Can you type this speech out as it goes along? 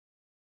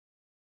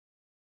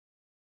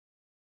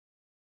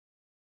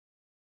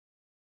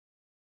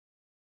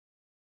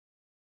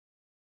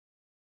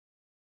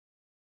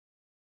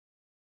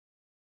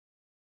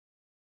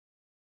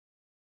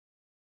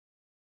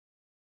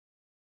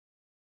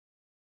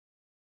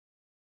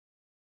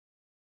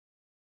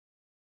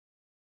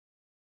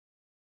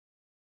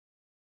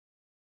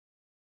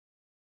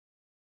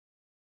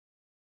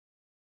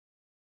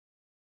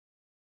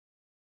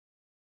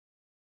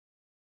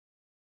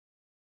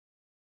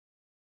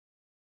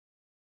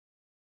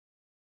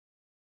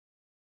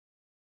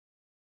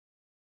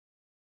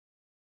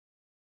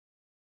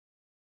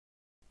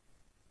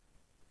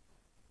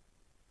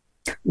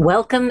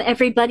Welcome,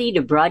 everybody,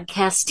 to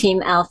Broadcast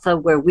Team Alpha,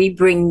 where we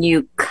bring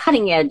you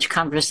cutting-edge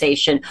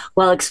conversation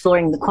while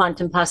exploring the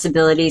quantum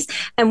possibilities.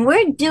 And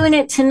we're doing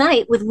it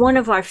tonight with one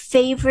of our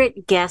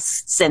favorite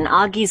guests, and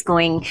Augie's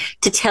going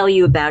to tell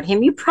you about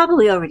him. You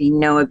probably already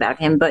know about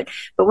him, but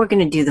we're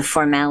going to do the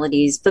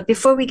formalities. But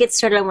before we get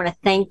started, I want to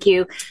thank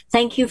you.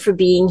 Thank you for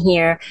being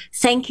here.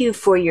 Thank you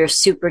for your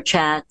super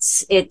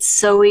chats.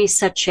 It's always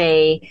such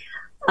a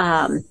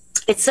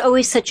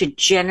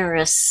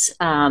generous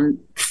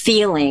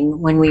feeling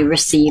when we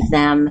receive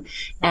them,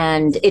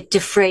 and it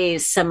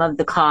defrays some of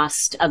the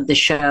cost of the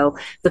show,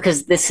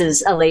 because this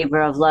is a labor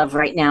of love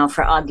right now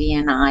for Augie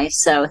and I.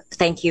 So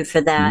thank you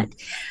for that.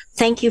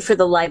 Thank you for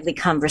the lively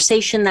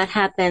conversation that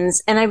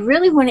happens. And I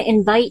really want to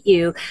invite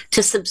you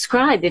to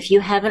subscribe if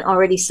you haven't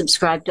already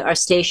subscribed to our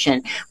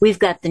station. We've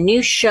got the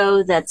new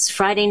show that's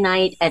Friday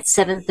night at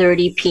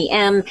 7:30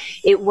 p.m.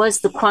 It was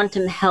the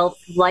Quantum Health,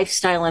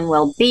 Lifestyle, and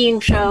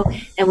Wellbeing show,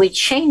 and we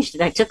changed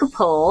it. I took a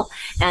poll,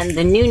 and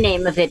the new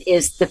name of it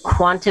is the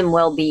Quantum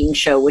Wellbeing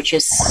Show, which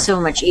is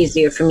so much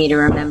easier for me to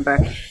remember.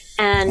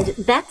 And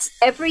that's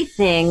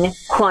everything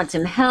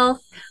quantum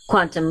health,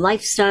 quantum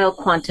lifestyle,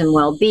 quantum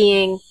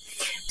well-being.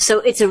 So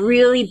it's a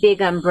really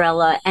big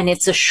umbrella, and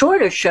it's a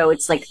shorter show.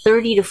 It's like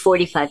 30 to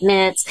 45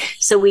 minutes.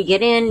 So we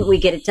get in, we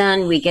get it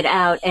done, we get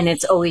out, and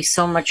it's always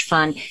so much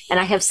fun. And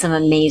I have some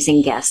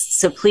amazing guests.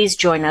 So please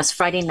join us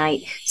Friday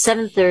night,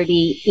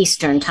 7:30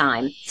 Eastern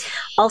Time.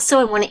 Also,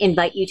 I want to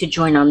invite you to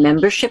join our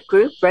membership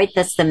group, right?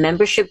 That's the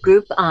membership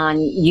group on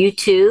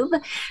YouTube.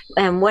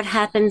 And what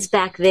happens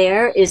back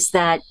there is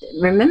that,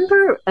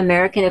 remember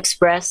American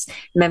Express,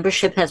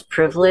 membership has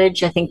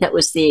privilege? I think that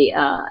was the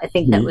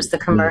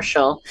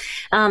commercial.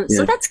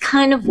 So that's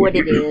kind of what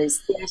it is.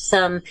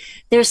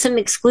 There's some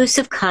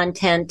exclusive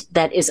content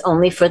that is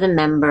only for the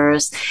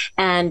members,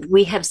 and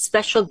we have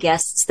special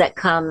guests that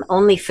come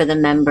only for the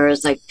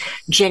members, like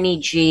Jenny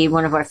G,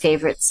 one of our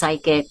favorite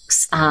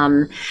psychics.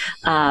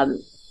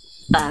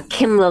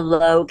 Kim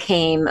Lalo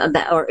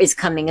is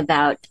coming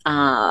about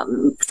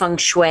feng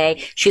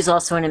shui. She's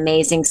also an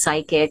amazing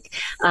psychic.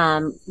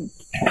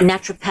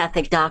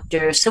 Naturopathic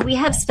doctor. So we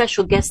have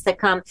special guests that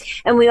come,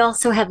 and we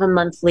also have a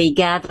monthly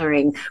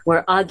gathering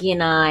where Augie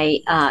and I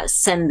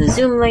send the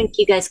Zoom link.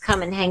 You guys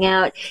come and hang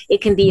out.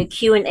 It can be a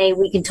Q&A.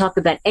 We can talk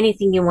about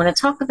anything you want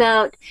to talk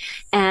about,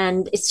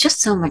 and it's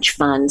just so much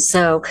fun.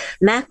 So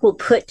Mac will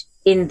put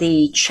in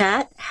the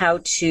chat how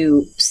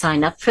to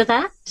sign up for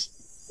that.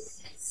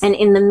 And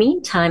in the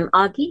meantime,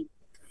 Augie,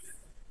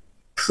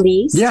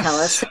 please tell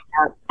us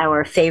about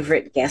our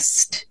favorite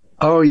guest.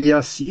 Oh,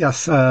 yes.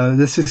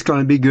 This is going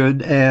to be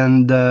good.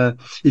 And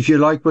if you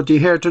like what you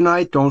hear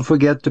tonight, don't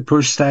forget to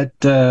push that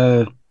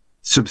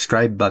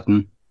subscribe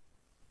button.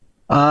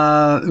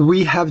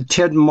 We have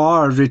Ted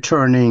Marr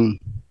returning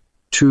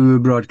to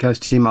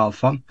Broadcast Team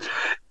Alpha.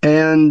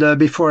 And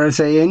before I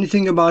say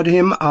anything about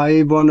him,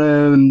 I want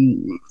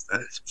to,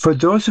 for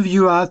those of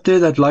you out there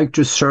that like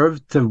to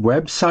serve the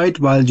website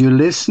while you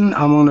listen,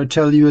 I want to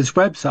tell you his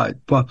website.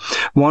 But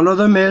one of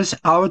them is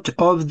Out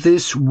of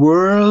This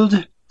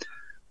World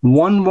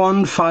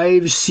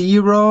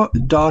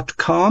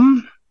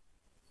 1150.com,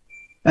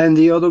 and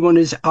the other one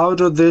is Out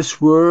of This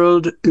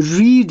World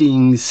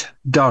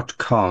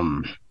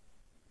Readings.com.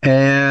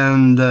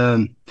 And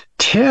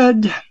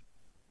Ted,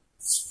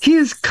 he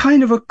is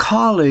kind of a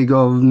colleague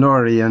of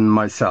Nori and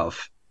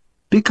myself,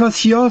 because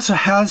he also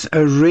has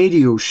a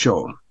radio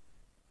show.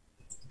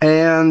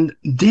 And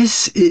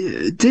this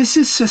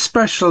is a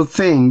special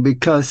thing,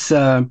 because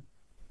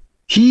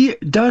he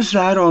does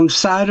that on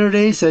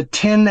Saturdays at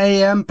 10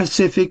 a.m.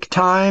 Pacific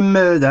time.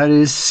 That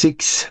is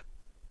 6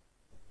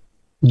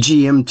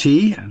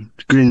 GMT,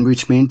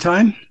 Greenwich Mean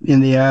Time,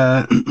 in the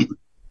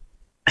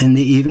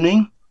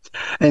evening.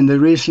 And the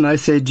reason I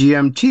say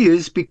GMT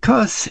is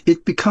because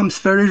it becomes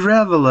very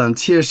relevant.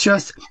 He is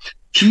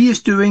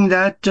doing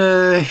that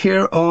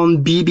here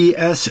on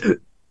BBS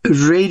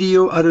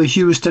Radio out of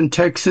Houston,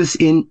 Texas,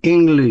 in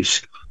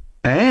English.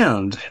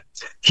 And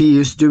he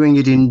is doing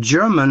it in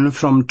German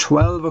from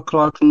 12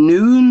 o'clock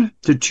noon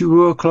to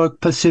 2 o'clock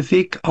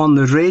Pacific on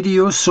the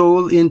Radio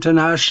Soul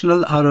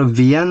International out of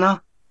Vienna,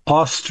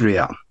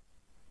 Austria.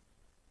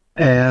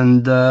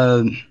 And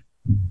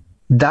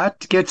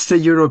that gets the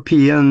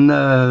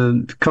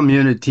European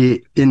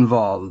community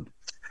involved.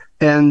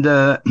 And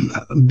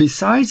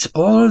besides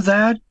all of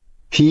that,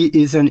 he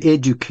is an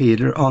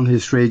educator on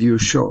his radio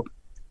show.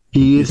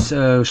 He is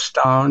a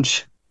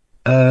staunch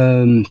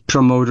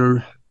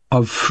promoter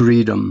of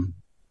freedom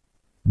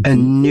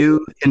and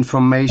new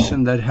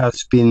information that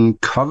has been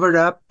covered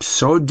up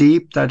so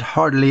deep that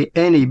hardly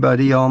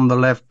anybody on the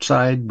left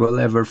side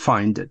will ever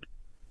find it.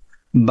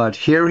 But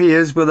here he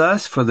is with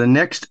us for the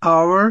next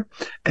hour,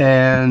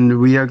 and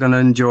we are going to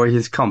enjoy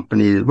his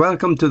company.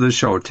 Welcome to the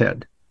show,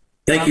 Ted.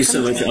 Thank you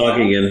so much,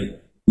 Augie, and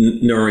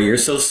Nora, you're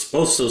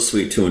both so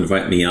sweet to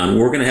invite me on.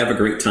 We're going to have a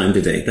great time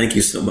today. Thank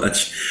you so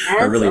much.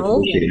 I really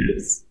appreciate it.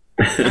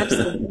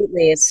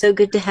 Absolutely. It's so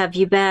good to have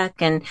you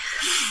back. And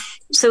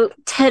so,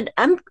 Ted,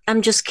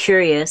 I'm just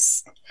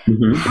curious.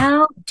 Mm-hmm.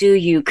 How do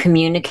you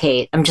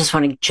communicate? I just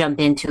want to jump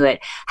into it.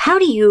 How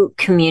do you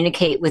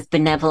communicate with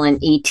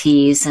benevolent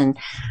ETs, and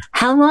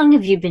how long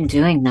have you been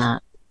doing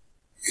that?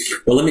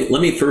 Well,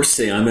 let me first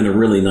say I'm in a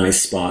really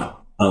nice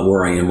spot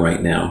where I am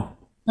right now.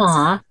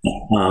 Aw.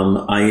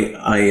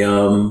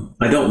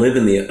 I don't live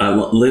I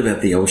live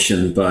at the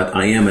ocean, but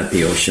I am at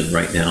the ocean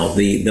right now.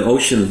 The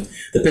ocean,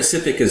 the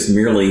Pacific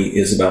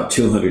is about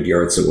 200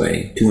 yards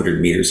away, 200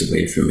 meters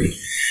away from me.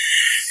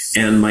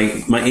 And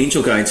my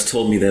angel guides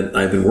told me that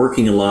I've been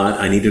working a lot.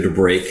 I needed a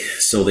break,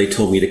 so they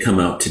told me to come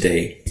out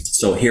today.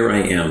 So here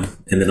I am,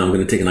 and then I'm going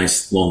to take a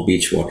nice long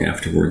beach walk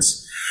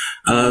afterwards.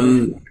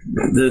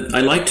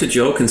 I like to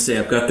joke and say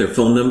I've got their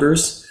phone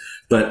numbers,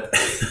 but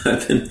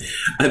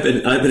I've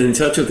been in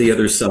touch with the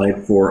other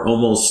side for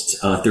almost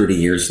 30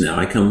 years now.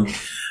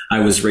 I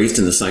was raised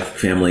in the psychic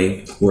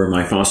family where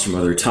my foster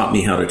mother taught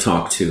me how to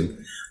talk to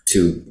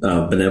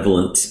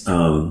benevolent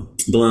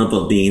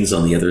beings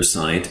on the other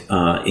side,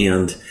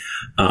 and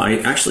I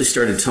actually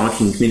started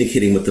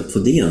communicating with the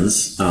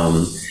Pleiadians,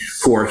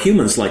 who are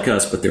humans like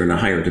us, but they're in a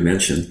higher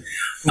dimension.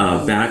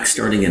 Back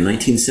starting in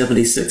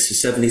 1976 or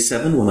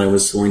 77, when I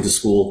was going to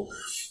school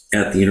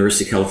at the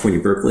University of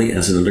California, Berkeley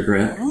as an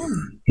undergrad,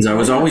 because I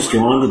was always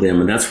drawn to them,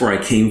 and that's where I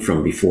came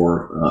from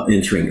before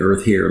entering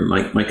Earth here.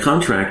 My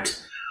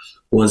contract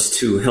was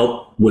to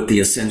help with the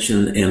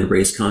ascension and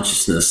raise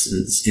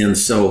consciousness, and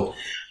so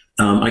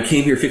I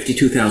came here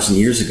 52,000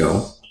 years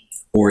ago,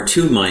 or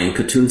 2 Mayan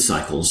Katun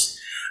cycles,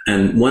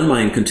 and 1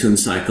 Mayan Katun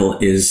cycle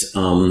is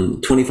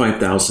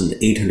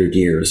 25,800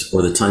 years,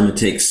 or the time it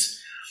takes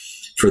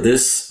for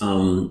this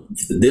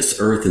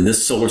Earth and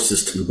this solar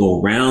system to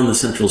go around the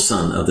central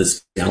sun of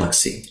this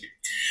galaxy.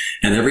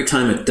 And every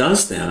time it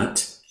does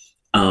that,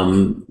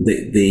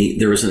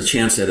 there is a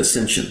chance at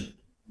ascension.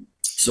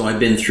 So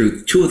I've been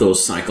through 2 of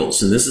those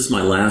cycles, and this is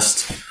my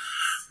last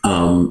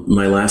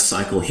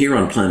cycle here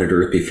on planet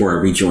Earth before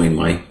I rejoin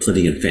my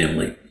Pleiadian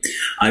family.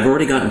 I've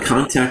already gotten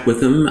contact with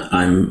them.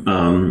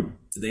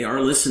 They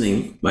are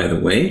listening, by the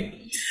way.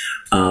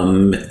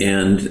 And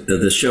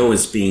the show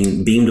is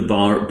being beamed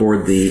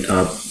aboard the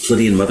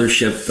Pleiadian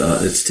mothership.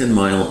 It's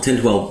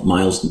 12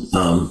 miles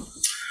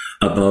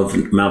above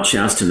Mount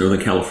Shasta,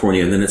 Northern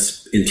California. And then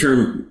it's in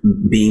turn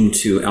beamed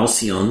to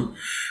Alcyon,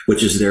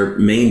 which is their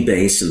main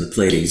base in the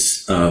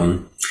Pleiades.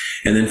 And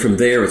then from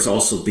there, it's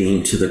also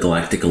beamed to the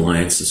Galactic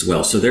Alliance as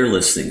well. So they're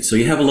listening. So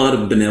you have a lot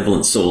of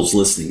benevolent souls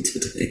listening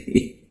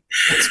today.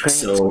 That's great.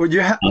 So, would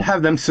you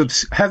have them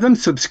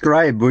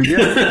subscribe? Would you?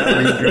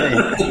 That'd be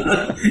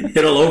great.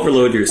 It'll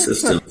overload your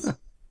system.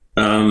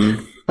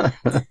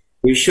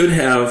 We should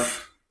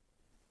have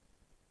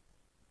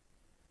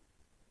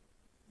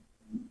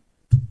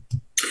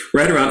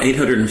right around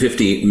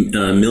 850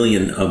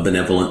 million of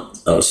benevolent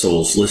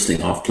souls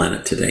listening off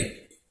planet today,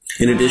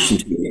 in addition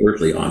to the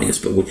earthly audience.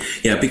 But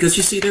because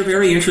you see, they're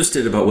very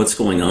interested about what's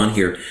going on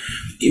here.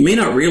 You may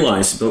not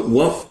realize, but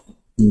what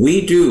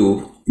we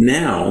do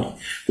now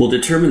will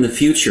determine the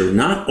future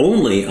not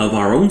only of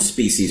our own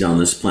species on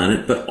this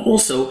planet, but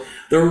also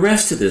the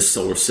rest of this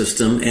solar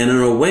system, and in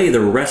a way,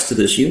 the rest of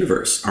this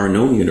universe, our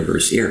known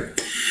universe here.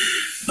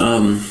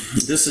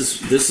 This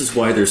is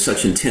why there's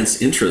such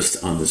intense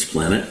interest on this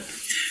planet.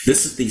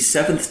 This is the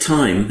 7th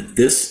time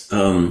this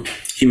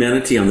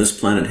humanity on this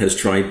planet has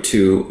tried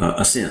to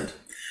ascend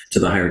to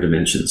the higher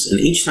dimensions, and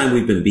each time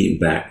we've been beaten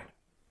back.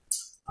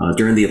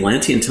 During the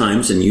Atlantean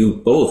times, and you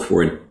both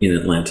were in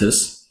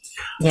Atlantis,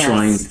 yes,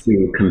 trying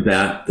to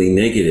combat the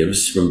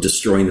negatives from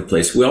destroying the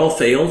place. We all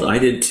failed. I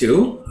did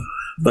too.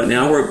 But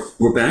now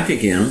we're back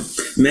again.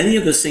 Many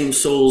of the same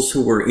souls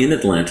who were in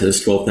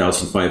Atlantis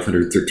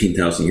 12,500,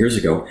 13,000 years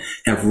ago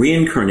have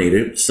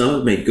reincarnated. Some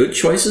have made good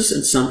choices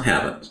and some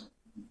haven't.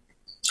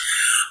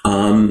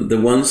 The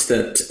ones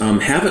that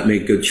haven't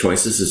made good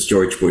choices is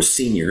George Bush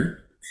Sr.,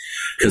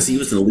 because he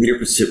was in a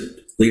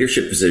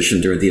leadership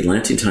position during the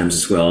Atlantean times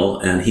as well,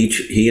 and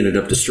he ended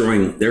up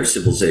destroying their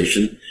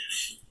civilization.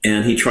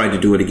 And he tried to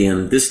do it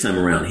again this time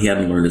around. He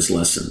hadn't learned his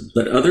lesson.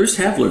 But others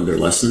have learned their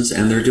lessons,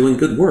 and they're doing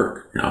good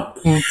work now.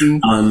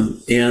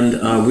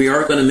 Mm-hmm. We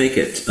are going to make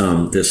it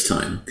this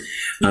time.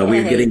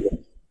 We're getting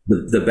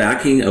the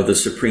backing of the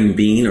Supreme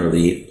Being, or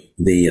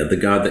the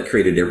God that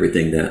created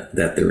everything that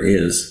there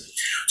is.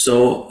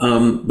 So,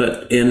 and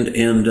the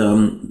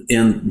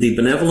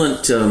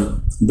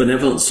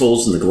benevolent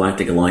souls in the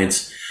Galactic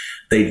Alliance,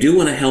 they do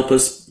want to help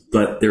us,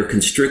 but they're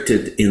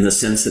constricted in the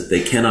sense that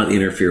they cannot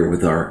interfere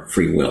with our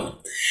free will.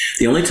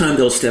 The only time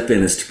they'll step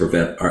in is to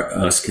prevent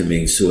us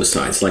committing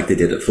suicides, like they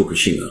did at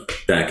Fukushima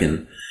back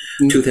in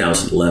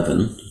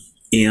 2011.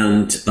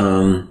 And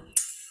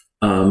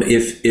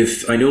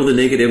if I know the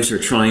negatives are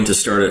trying to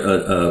start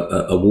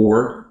a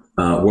war,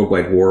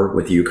 worldwide war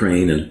with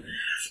Ukraine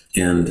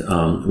and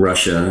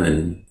Russia,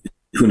 and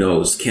who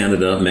knows,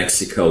 Canada,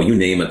 Mexico, you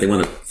name it, they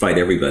want to fight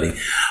everybody.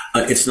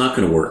 It's not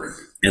going to work.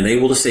 And they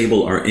will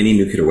disable any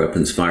nuclear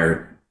weapons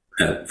fired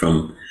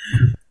from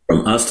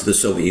us to the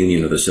Soviet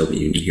Union, or the Soviet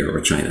Union here, or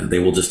China. They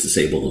will just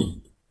disable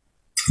them.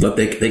 But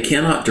they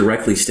cannot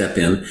directly step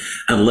in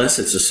unless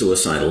it's a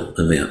suicidal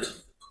event.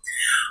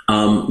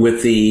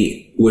 With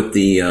the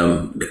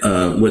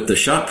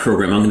shot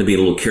program, I'm going to be a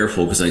little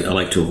careful because I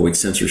like to avoid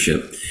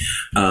censorship.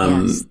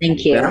 Yes,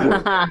 thank you.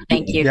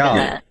 Thank you for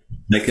that.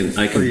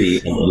 I can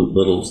be a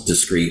little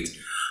discreet.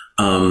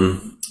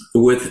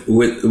 With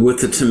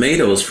the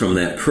tomatoes from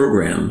that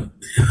program,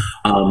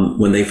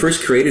 when they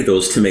first created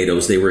those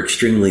tomatoes, they were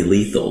extremely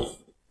lethal.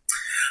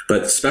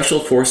 But special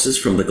forces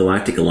from the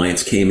Galactic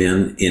Alliance came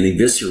in and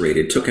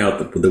eviscerated, took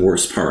out the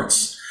worst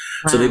parts.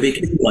 Wow. So they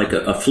became like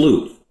a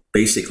flu,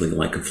 basically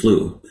like a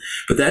flu.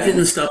 But that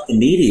didn't stop the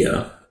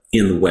media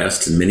in the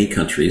West and many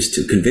countries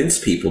to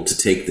convince people to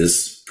take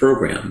this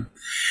program.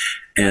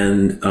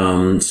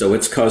 And so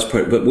it's caused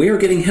part, but we are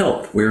getting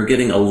help. We are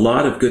getting a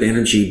lot of good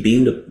energy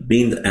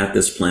beamed at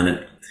this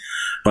planet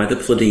by the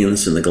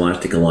Pleiadians and the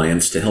Galactic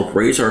Alliance to help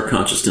raise our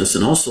consciousness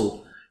and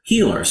also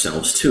heal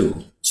ourselves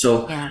too.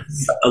 So yes.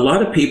 A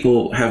lot of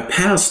people have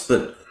passed,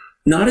 but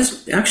not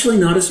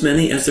as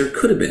many as there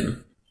could have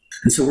been.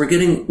 And so we're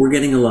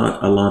getting a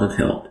lot of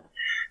help.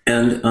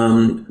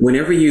 And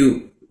whenever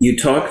you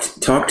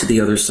talk to the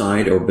other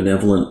side or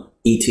benevolent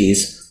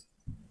ETs,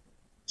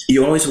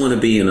 you always want to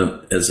be in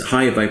as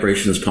high a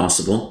vibration as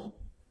possible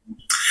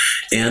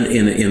and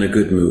in a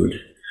good mood.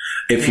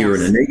 If you're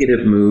in a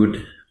negative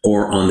mood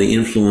or on the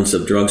influence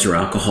of drugs or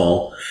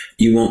alcohol,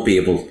 you won't be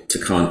able to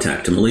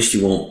contact them. At least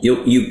you won't.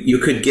 You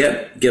could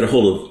get a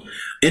hold of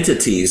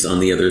entities on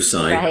the other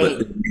side, right. But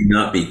they may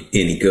not be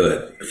any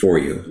good for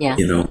you. Yeah.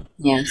 You know.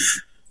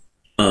 Yes.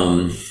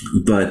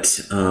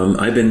 But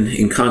I've been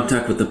in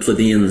contact with the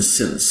Pleiadians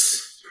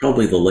since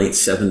probably the late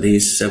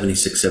 70s,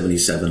 76,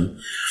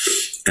 77.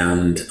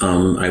 And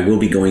I will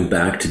be going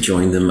back to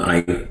join them.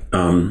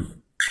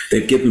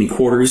 They've given me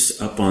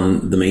quarters up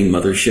on the main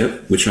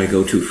mothership, which I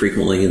go to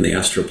frequently in the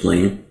astral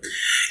plane.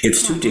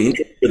 It's too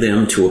dangerous for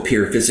them to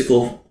appear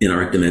physical in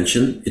our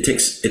dimension. It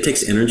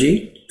takes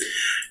energy,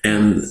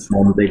 and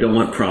they don't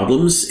want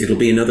problems. It'll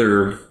be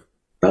another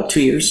about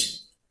 2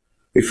 years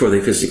before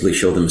they physically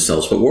show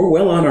themselves, but we're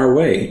well on our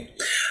way.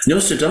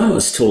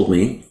 Nostradamus told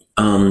me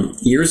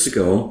years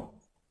ago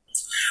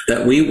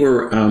that we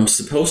were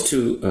supposed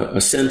to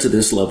ascend to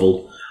this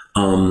level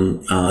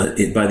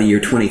by the year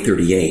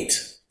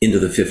 2038 into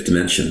the fifth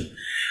dimension.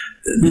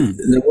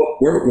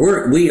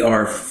 We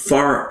are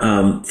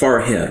far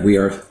ahead. We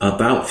are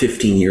about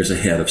 15 years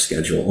ahead of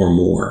schedule or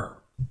more.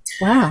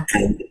 Wow.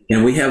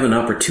 And we have an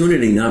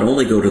opportunity not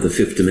only go to the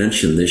fifth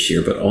dimension this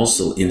year, but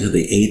also into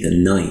the eighth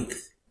and ninth.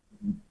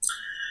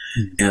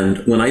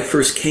 And when I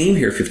first came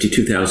here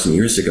 52,000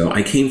 years ago,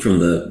 I came from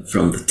the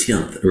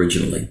 10th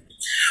originally.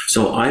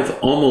 So I've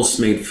almost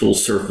made full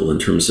circle in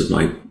terms of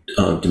my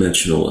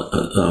dimensional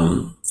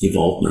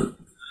evolvement.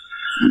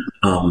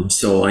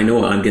 So I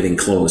know I'm getting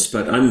close,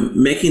 but I'm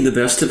making the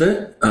best of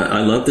it.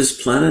 I love this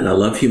planet. I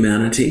love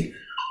humanity.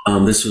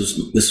 This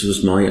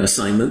was my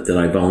assignment that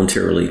I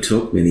voluntarily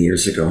took many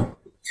years ago.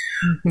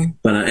 Mm-hmm.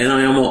 But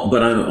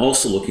I'm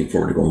also looking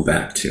forward to going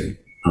back to.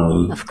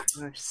 Of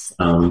course.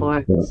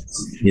 But,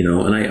 you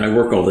know, and I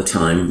work all the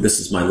time. This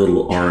is my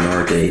little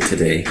R&R day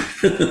today.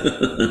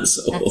 That's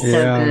so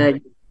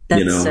good.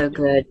 That's so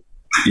good.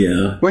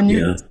 Yeah.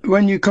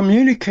 When you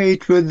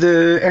communicate with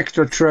the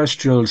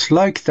extraterrestrials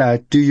like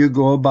that, do you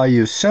go by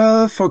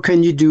yourself or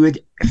can you do it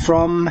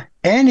from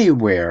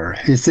anywhere?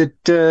 Is it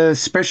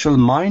special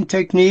mind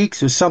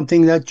techniques or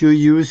something that you're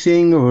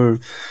using or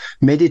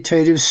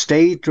meditative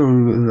state,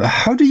 or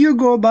how do you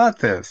go about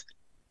this?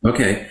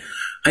 Okay.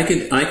 I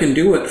can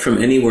do it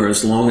from anywhere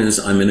as long as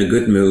I'm in a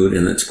good mood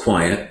and it's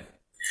quiet.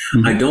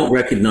 Mm-hmm. I don't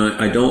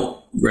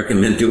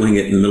recommend doing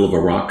it in the middle of a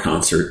rock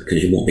concert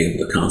because you won't be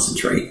able to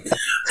concentrate.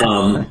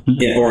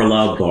 Or a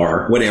loud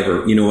bar,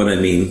 whatever, you know what I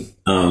mean?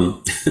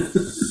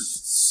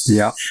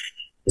 Yeah.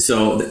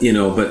 So, you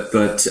know,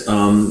 but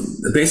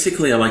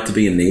basically I like to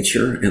be in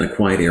nature in a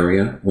quiet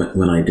area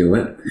when I do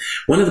it.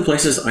 One of the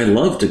places I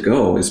love to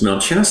go is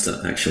Mount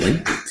Shasta,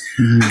 actually.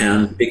 Mm-hmm.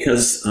 And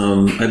because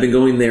I've been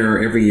going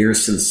there every year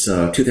since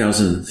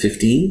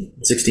 2015,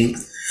 16.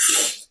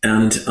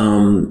 And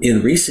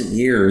in recent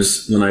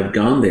years, when I've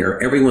gone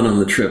there, everyone on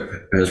the trip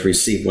has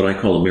received what I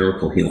call a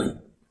miracle healing.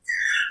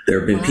 There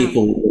have been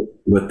people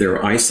with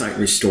their eyesight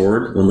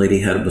restored. One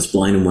lady was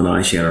blind in one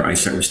eye. She had her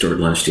eyesight restored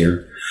last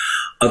year.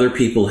 Other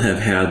people have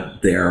had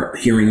their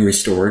hearing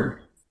restored.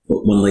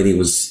 One lady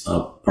was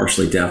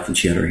partially deaf and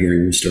she had her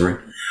hearing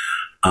restored.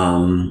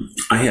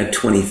 I had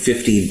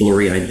 20/50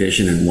 blurry-eyed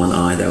vision in one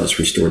eye that was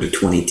restored to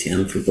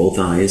 20/10 for both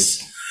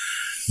eyes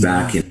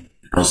back in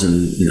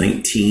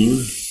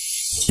 2019.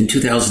 In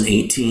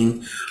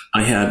 2018,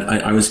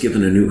 I was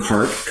given a new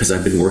heart because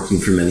I've been working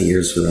for many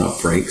years without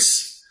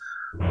breaks.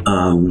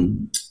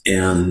 And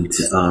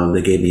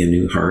they gave me a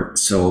new heart.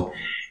 So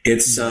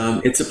it's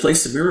a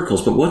place of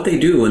miracles. But what they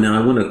do, and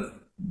now I want to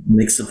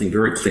make something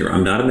very clear.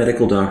 I'm not a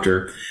medical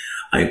doctor.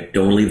 I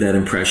don't leave that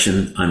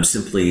impression.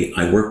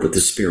 I work with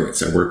the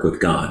spirits. I work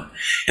with God.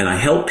 And I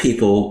help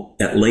people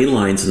at ley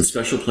lines and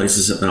special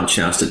places at Mount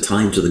Shasta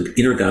tie into the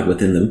inner God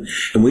within them.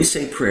 And we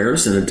say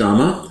prayers, and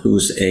Adama,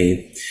 who's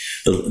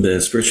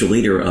the spiritual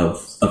leader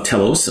of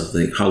Telos, of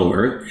the Hollow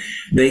Earth,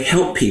 they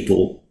help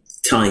people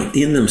tie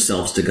in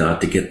themselves to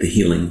God to get the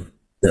healing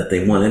that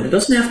they want. And it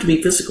doesn't have to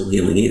be physical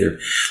healing either.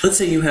 Let's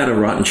say you had a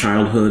rotten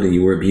childhood and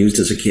you were abused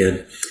as a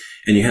kid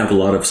and you have a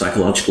lot of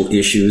psychological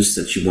issues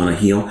that you want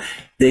to heal.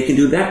 They can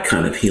do that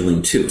kind of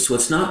healing too. So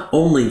it's not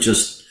only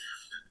just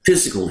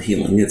physical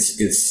healing,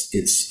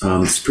 it's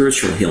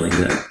spiritual healing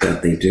that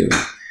they do.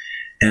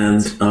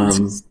 And,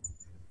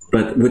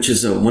 but which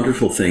is a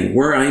wonderful thing.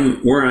 Where I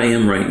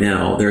am right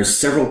now, there's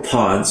several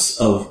pods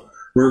of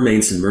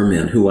mermaids and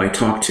mermen who I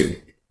talk to.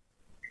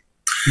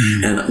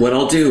 Mm-hmm. And what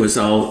I'll do is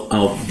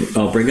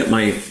I'll bring up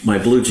my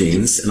blue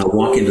jeans and I'll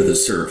walk into the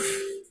surf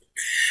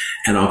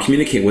and I'll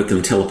communicate with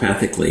them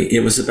telepathically.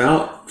 It was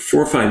about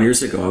 4 or 5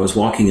 years ago. I was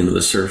walking into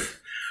the surf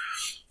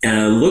and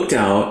I looked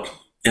out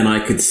and I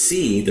could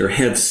see their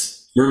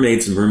heads,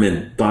 mermaids and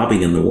mermen,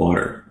 bobbing in the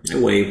water. I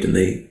waved and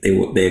they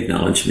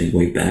acknowledged me,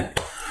 waved back.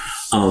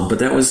 But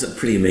that was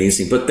pretty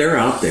amazing. But they're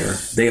out there.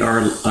 They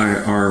are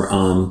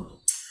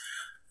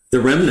the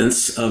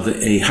remnants of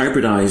a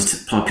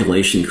hybridized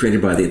population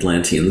created by the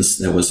Atlanteans.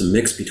 That was a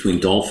mix between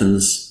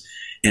dolphins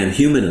and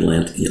humans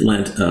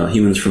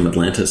from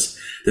Atlantis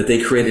that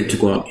they created to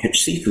go out and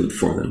catch seafood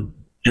for them.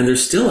 And they're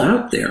still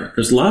out there.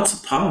 There's lots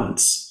of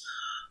pods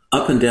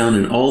up and down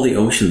in all the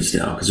oceans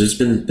now because there's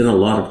been a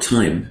lot of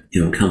time,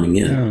 coming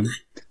in. Yeah.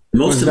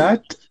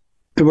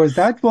 Was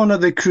that one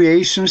of the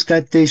creations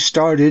that they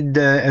started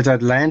at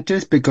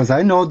Atlantis? Because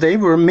I know they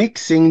were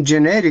mixing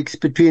genetics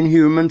between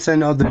humans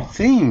and other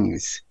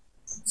things.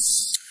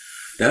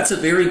 That's a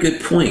very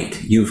good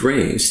point you've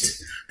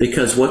raised,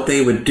 because what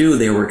they would do,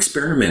 they were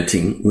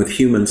experimenting with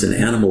humans and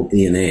animal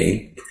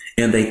DNA,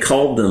 and they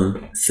called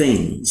them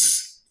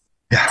things.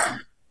 Yeah.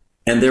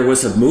 And there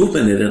was a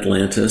movement in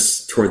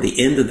Atlantis toward the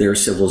end of their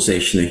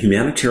civilization, a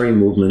humanitarian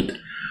movement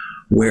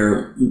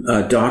where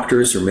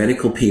doctors or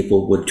medical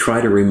people would try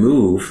to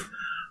remove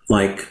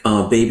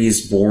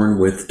babies born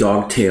with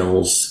dog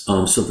tails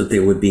so that they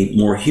would be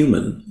more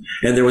human.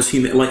 And there was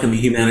like a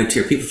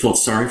humanitarian, people felt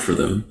sorry for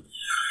them.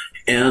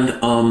 And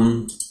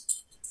I'm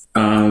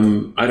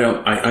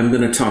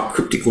going to talk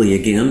cryptically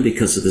again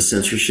because of the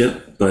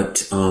censorship,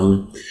 but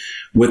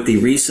with the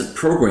recent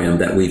program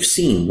that we've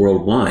seen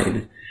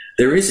worldwide,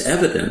 there is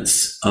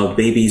evidence of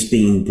babies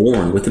being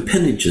born with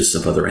appendages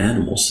of other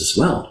animals as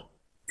well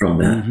from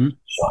that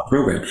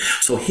program.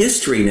 So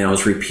history now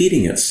is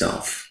repeating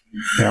itself.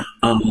 Yeah.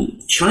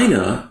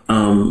 China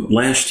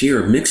last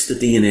year mixed the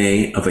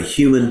DNA of a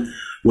human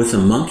with a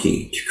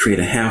monkey to create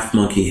a half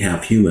monkey,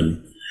 half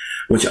human,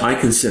 which I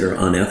consider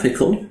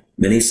unethical.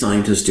 Many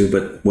scientists do,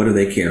 but what do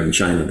they care? In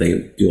China,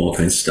 they do all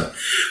kinds of stuff.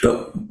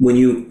 But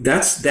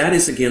that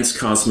is against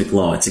cosmic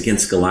law. It's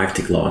against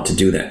galactic law to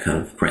do that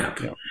kind of crap.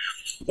 Yeah.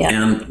 Yeah.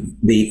 And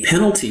the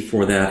penalty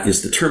for that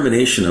is the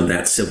termination of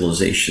that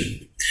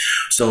civilization.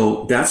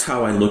 So that's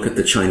how I look at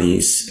the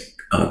Chinese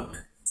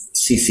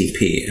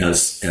CCP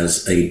as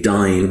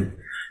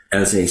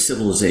a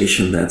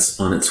civilization that's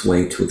on its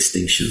way to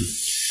extinction.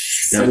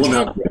 That will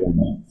not be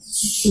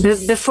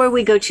Before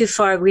we go too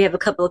far, we have a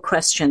couple of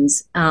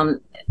questions.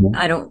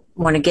 I don't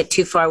want to get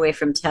too far away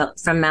from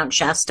Mount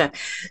Shasta.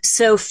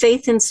 So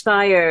Faith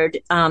Inspired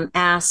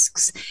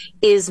asks,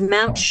 is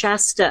Mount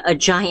Shasta a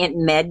giant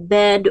med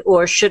bed,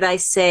 or should I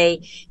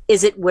say,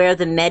 is it where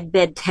the med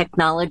bed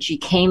technology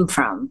came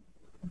from?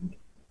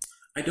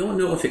 I don't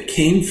know if it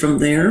came from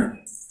there.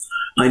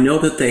 I know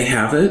that they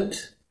have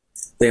it.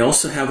 They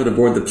also have it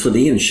aboard the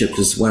Pleiadian ship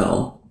as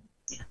well.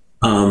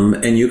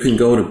 And you can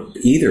go to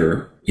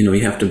either. You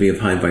have to be of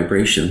high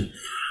vibration.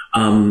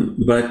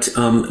 But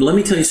let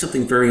me tell you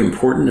something very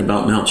important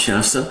about Mount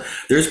Shasta.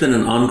 There's been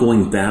an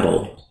ongoing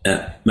battle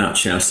at Mount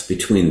Shasta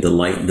between the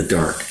light and the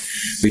dark,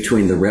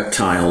 between the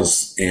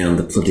reptiles and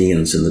the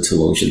Pleiadians and the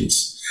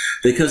Telosians.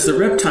 Because the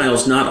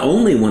reptiles not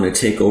only want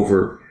to take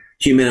over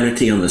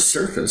humanity on the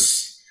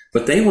surface,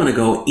 but they want to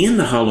go in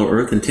the hollow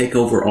earth and take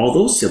over all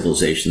those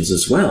civilizations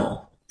as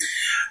well.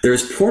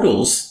 There's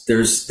portals,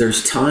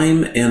 there's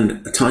time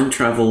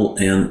travel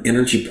and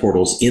energy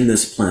portals in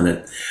this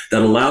planet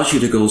that allows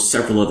you to go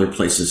several other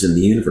places in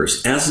the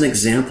universe. As an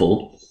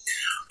example,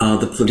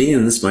 the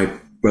Pleiadians, my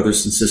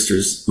brothers and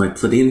sisters, my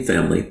Pleiadian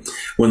family,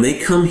 when they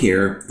come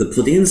here, the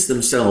Pleiadians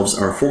themselves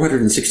are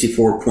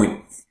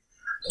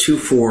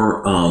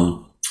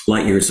 464.24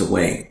 light years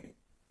away.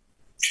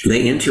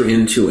 They enter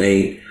into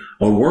a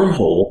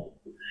wormhole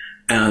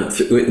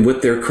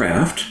with their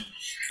craft,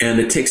 and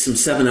it takes them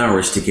 7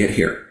 hours to get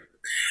here.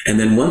 And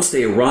then once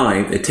they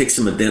arrive, it takes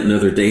them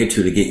another day or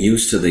two to get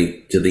used to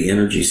the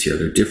energies here.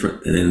 They're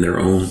different than in their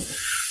own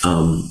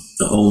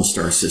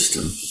star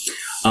system.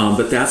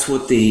 But that's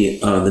what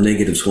the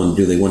negatives want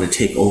to do. They want to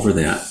take over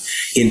that.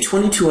 In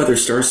 22 other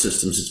star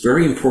systems, it's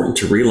very important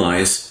to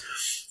realize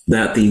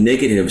that the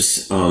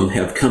negatives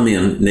have come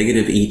in,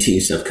 negative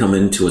ETs have come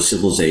into a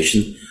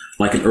civilization,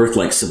 like an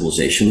Earth-like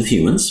civilization with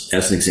humans,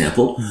 as an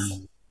example.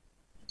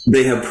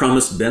 They have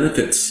promised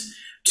benefits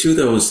to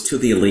the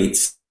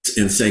elites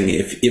and saying,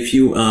 if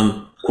you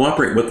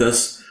cooperate with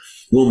us,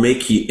 we'll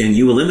make you, and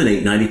you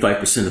eliminate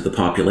 95% of the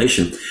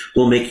population,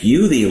 we'll make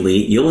you the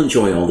elite, you'll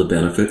enjoy all the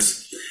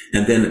benefits.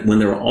 And then when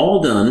they're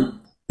all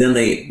done, then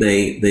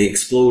they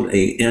explode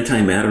a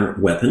antimatter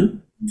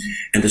weapon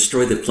and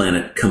destroy the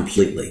planet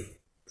completely.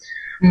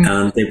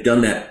 And they've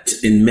done that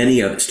in many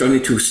other,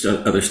 starting to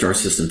other star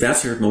systems.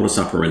 That's their modus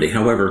operandi.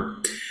 However,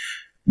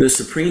 the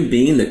supreme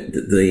being,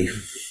 the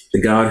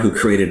God who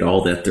created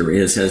all that there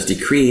is, has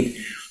decreed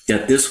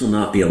that this will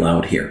not be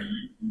allowed here.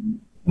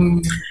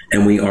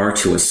 And we are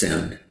to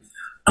ascend.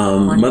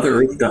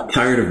 Mother Earth got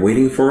tired of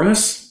waiting for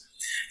us.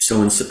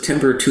 So in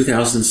September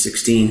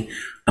 2016,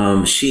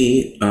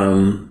 she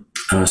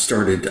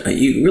started,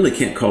 you really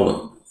can't call it,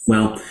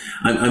 well,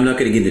 I'm not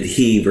going to get into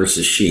he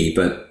versus she,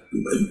 but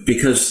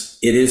because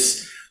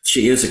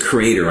she is a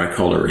creator, I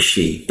call her a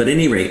she. But at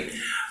any rate,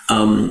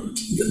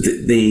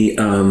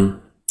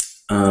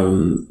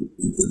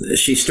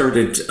 she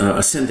started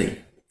ascending.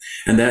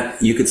 And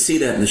that you could see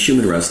that in the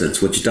Schumann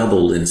resonance, which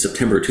doubled in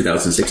September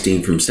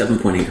 2016 from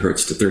 7.8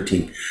 hertz to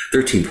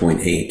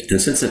 13.8. And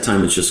since that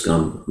time, it's just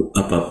gone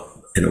up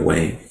and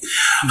away.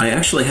 I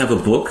actually have a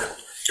book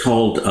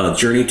called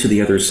Journey to the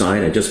Other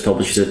Side. I just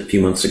published it a few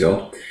months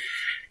ago.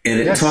 And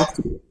it talks.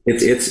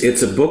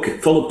 It's a book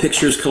full of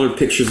pictures, colored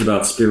pictures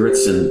about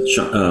spirits and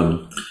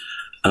the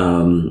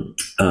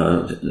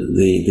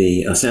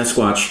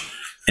Sasquatch.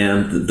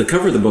 And the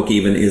cover of the book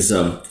even is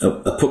a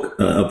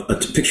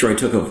picture I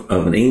took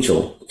of an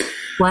angel.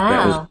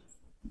 Wow.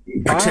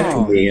 That was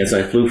protecting me as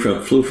I flew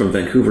from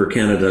Vancouver,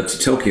 Canada to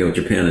Tokyo,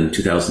 Japan in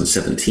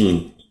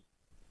 2017.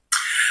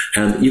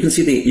 And you can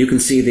see the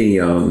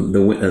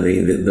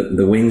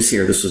wings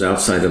here. This was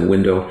outside the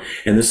window,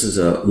 and this is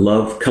a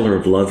color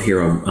of love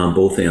here on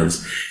both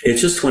ends. It's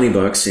just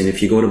 $20, and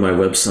if you go to my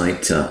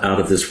website,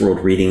 Out of This World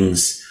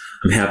Readings,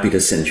 I'm happy to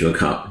send you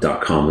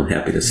 .com. I'm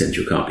happy to send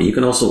you a copy. You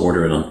can also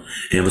order it on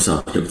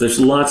Amazon. But there's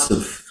lots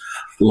of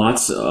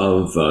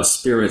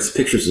spirits,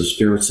 pictures of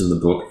spirits in the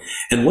book.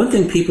 And one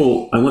thing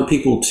I want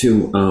people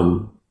to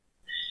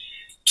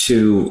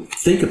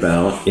think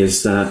about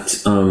is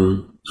that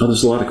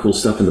there's a lot of cool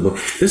stuff in the book.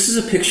 This is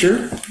a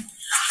picture.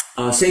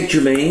 Saint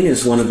Germain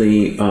is one of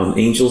the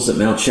angels at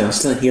Mount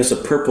Shasta. He has a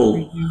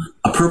purple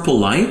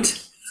light.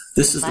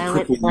 This is Violet the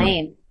purple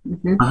flame.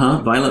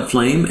 Violet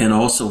flame, and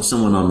also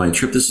someone on my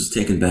trip. This was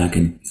taken back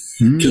in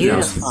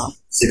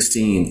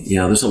 2016.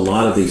 Yeah, there's a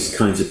lot of these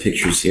kinds of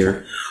pictures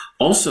here.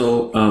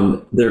 Also,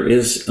 there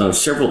is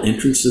several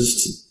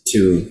entrances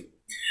to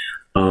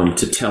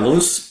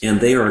Telos,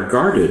 and they are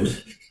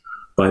guarded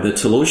by the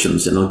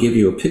Telosians. And I'll give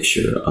you a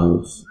picture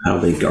of how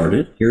they guard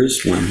it.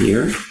 Here's one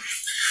here.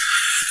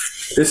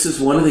 This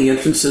is one of the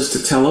entrances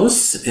to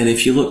Telos, and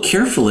if you look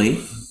carefully,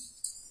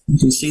 you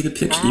can see the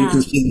picture. Wow. You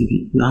can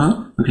see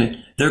okay.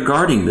 They're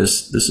guarding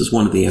this. This is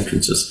one of the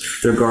entrances.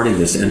 They're guarding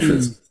this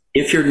entrance.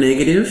 If you're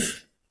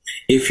negative,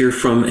 if you're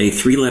from a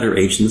 3-letter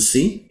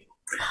agency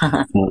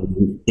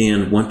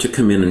and want to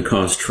come in and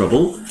cause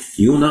trouble,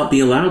 you will not be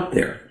allowed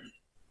there.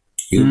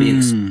 You'll be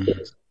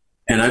excluded.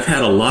 And I've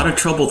had a lot of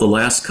trouble the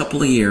last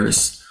couple of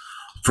years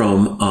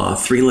from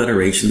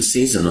 3-letter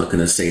agencies. I'm not going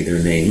to say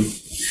their name.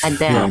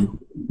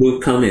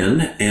 Who've come in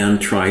and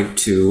tried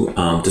to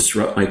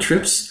disrupt my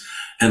trips.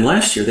 And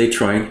last year they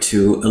tried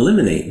to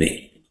eliminate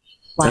me.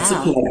 Wow. That's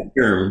a polite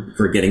term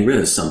for getting rid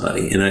of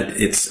somebody. And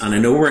I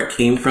know where it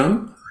came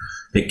from.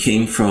 It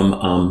came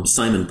from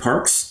Simon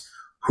Parks,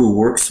 who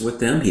works with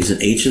them. He's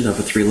an agent of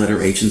a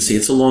 3-letter agency.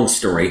 It's a long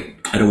story.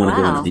 I don't want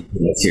to go into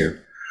details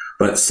here.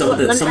 But I just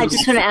want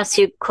to ask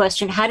you a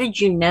question. How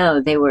did you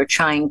know they were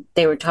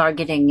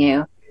targeting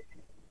you?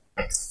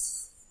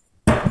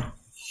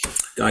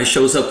 Guy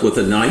shows up with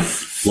a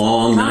knife,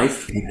 long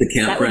knife, at the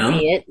campground. That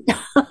would be it.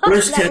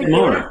 Where's Ted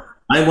Moore?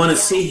 I want to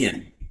see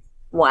him.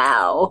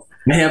 Wow.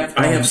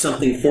 I have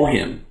something for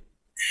him.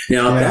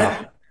 Now,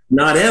 that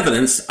not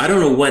evidence. I don't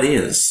know what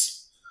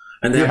is.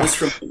 And that was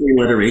from a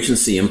 3-letter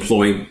agency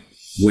employed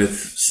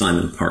with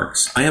Simon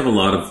Parks. I have a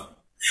lot of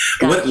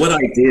what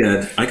I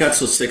did. I got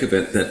so sick of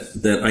it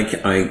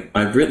that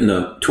I've written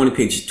a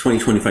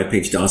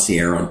 25-page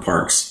dossier on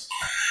Parks.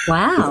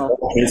 Wow.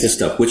 All kinds of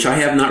stuff, which I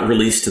have not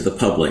released to the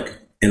public.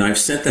 And I've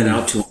sent that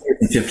out to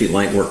 150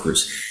 light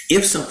workers.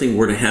 If something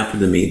were to happen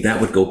to me, that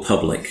would go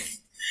public.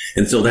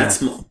 And so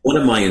that's one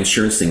of my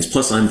insurance things.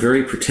 Plus, I'm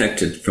very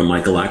protected from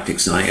my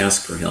galactics, and I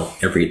ask for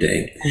help every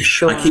day.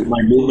 Sure. I keep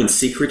my movements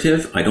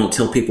secretive. I don't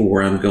tell people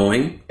where I'm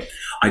going.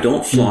 I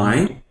don't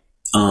fly.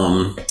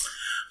 But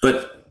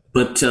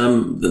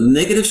the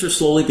negatives are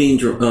slowly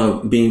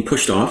being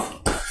pushed off,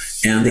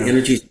 and the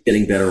energy is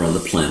getting better on the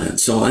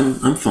planet. So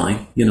I'm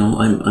fine.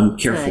 I'm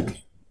careful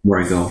where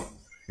I go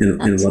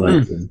and what I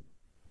do,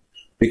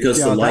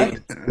 because the light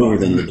is more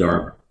than the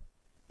dark.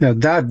 Yeah,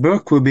 that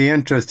book would be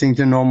interesting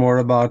to know more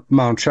about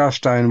Mount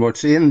Shasta and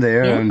what's in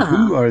there and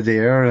who are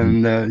there,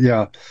 and There's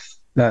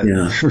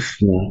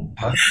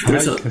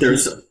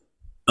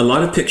a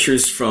lot of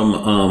pictures from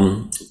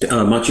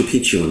Machu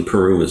Picchu in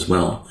Peru as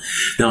well.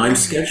 Now I'm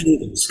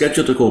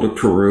scheduled to go to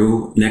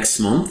Peru next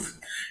month.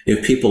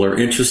 If people are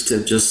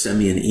interested, just send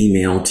me an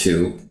email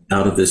to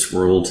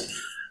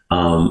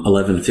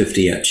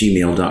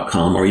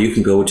outofthisworld1150@gmail.com, or you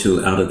can go to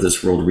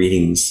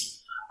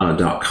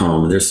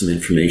outofthisworldreadings.com. There's some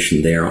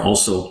information there.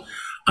 Also,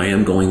 I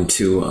am going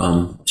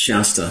to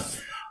Shasta.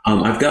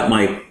 I've got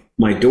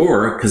my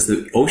door, because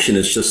the ocean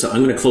is just,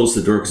 I'm going to close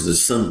the door because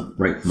there's sun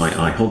right in my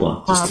eye. Hold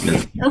on just a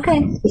minute.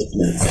 Okay.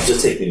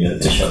 Just take me a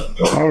minute to shut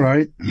the door. All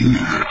right.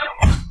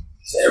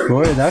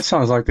 Boy, that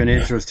sounds like an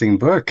interesting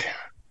book.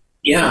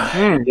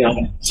 Yeah. Yeah.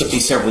 It took me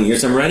several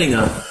years. I'm writing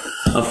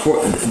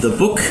the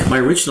book, my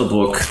original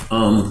book,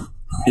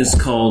 is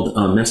called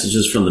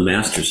Messages from the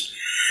Masters.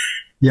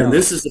 Yeah. And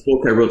this is the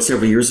book I wrote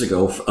several years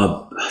ago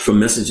from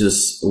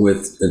Messages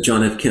with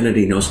John F.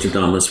 Kennedy,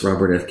 Nostradamus,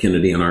 Robert F.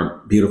 Kennedy, and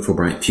Our Beautiful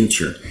Bright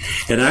Future.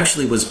 It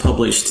actually was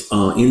published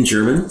in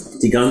German,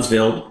 Die ganze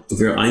Welt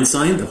für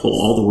Einstein,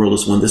 All the World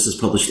is One. This is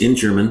published in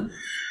German.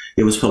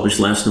 It was published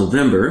last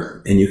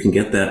November, and you can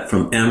get that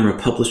from AMRA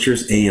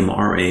Publishers,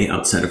 AMRA,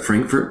 outside of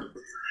Frankfurt.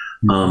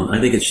 I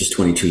think it's just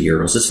 22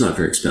 euros. It's not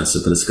very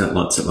expensive, but it's got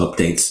lots of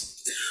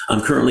updates.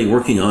 I'm currently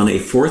working on a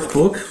fourth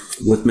book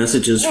with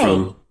messages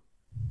from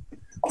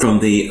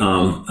the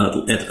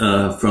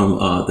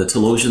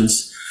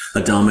Telosians,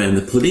 Adama, and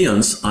the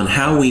Pleiadians on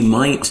how we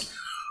might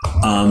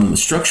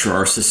structure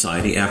our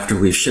society after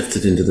we've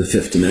shifted into the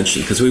fifth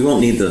dimension, because we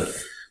won't need the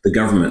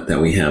government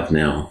that we have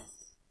now.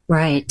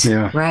 Right.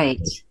 Yeah.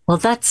 Right. Well,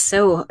 that's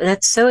so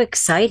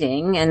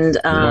exciting and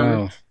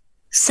wow.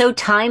 So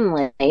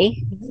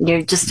timely.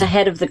 You're just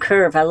ahead of the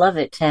curve. I love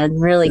it, Ted.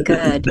 Really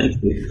good.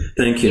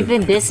 Thank you. You've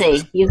been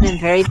busy. You've been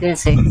very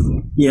busy.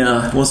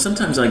 Yeah. Well,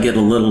 sometimes I get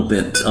a little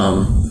bit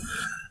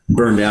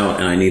burned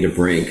out and I need a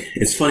break.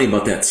 It's funny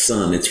about that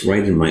sun. It's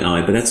right in my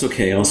eye, but that's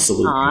okay. I'll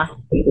salute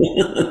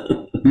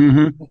you.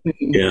 Mm-hmm.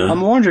 Yeah. I'm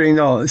wondering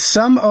though,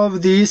 some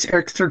of these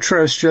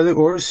extraterrestrial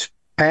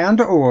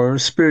or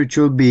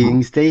spiritual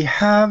beings, they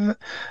have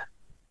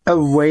a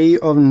way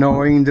of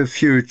knowing the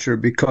future,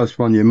 because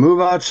when you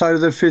move outside of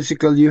the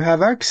physical, you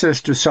have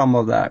access to some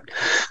of that.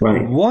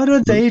 Right. What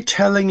are they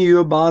telling you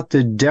about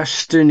the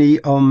destiny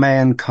of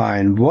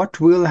mankind? What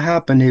will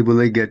happen? Will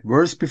it get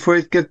worse before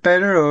it gets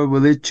better, or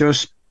will it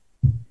just...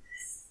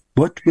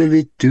 What will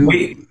it do?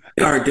 We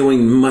are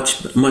doing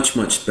much, much,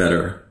 much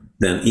better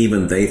than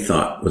even they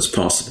thought was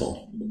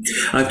possible.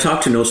 I've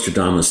talked to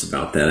Nostradamus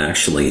about that,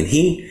 actually, and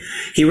he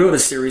wrote a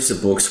series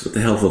of books with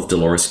the help of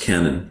Dolores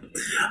Cannon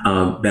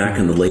back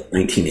in the late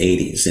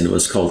 1980s, and it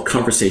was called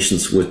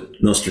Conversations with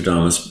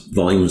Nostradamus,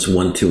 Volumes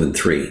 1, 2, and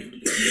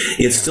 3.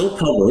 It's still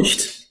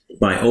published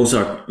by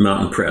Ozark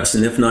Mountain Press,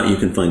 and if not, you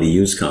can find a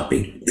used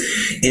copy.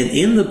 And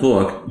in the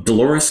book,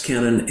 Dolores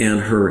Cannon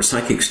and her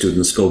psychic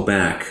students go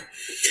back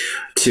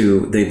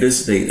to,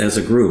 as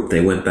a group,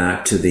 they went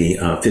back to the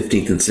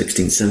 15th and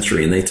 16th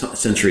century, and they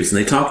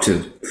talked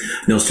to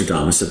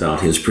Nostradamus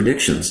about his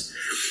predictions.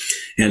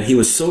 And he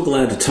was so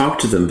glad to talk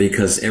to them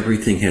because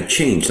everything had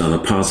changed on a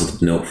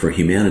positive note for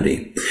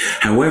humanity.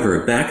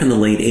 However, back in the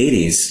late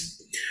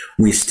 80s,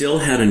 we still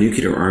had a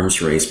nuclear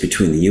arms race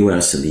between the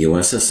U.S. and the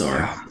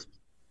USSR.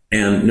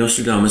 And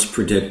Nostradamus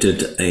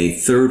predicted a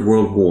third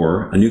world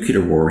war, a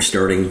nuclear war,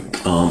 starting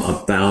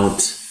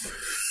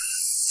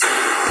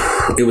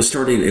It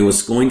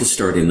was going to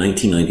start in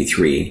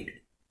 1993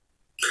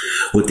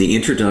 with the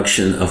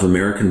introduction of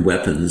American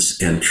weapons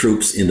and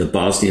troops into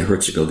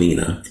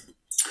Bosnia-Herzegovina.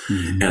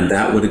 Mm-hmm. And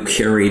that would have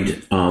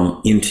carried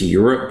into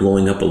Europe,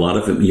 blowing up a lot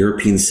of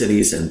European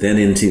cities, and then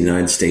into the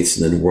United States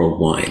and then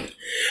worldwide.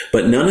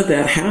 But none of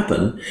that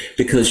happened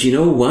because, you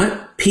know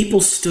what?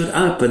 People stood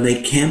up and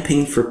they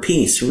campaigned for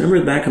peace.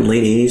 Remember back in the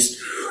late 80s,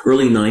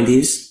 early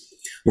 90s,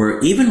 where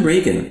even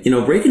Reagan,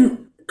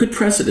 good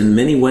president in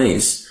many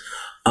ways,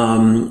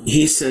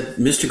 he said,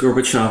 Mr.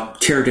 Gorbachev,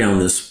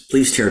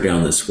 please tear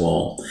down this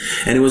wall.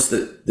 And it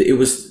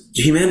was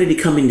humanity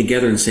coming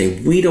together and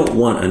saying, we don't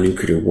want a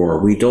nuclear war.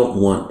 We don't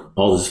want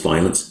all this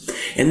violence.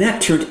 And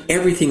that turned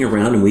everything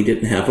around and we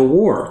didn't have a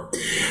war.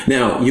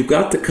 Now, you've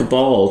got the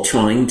cabal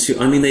trying to,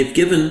 they've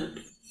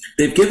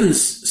given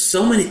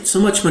so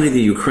much money to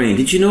Ukraine.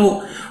 Did you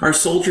know our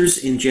soldiers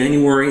in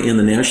January in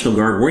the National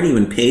Guard weren't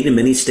even paid in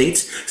many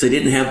states because the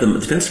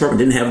Defense Department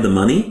didn't have the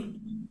money?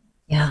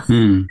 Yeah.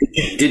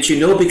 Did you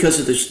know because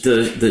of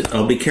the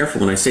I'll be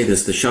careful when I say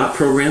this, the SHOT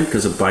program,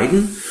 because of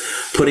Biden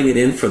putting it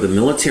in for the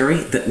military,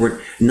 that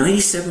were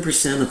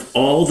 97% of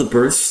all the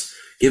births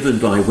given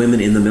by women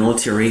in the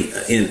military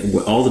and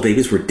all the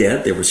babies were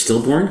dead, they were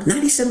stillborn?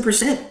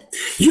 97%.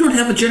 You don't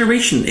have a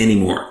generation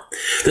anymore.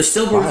 The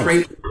stillbirth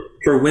rate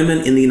for women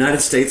in the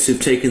United States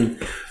who've taken,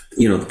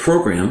 the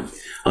program,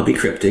 I'll be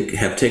cryptic,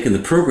 have taken the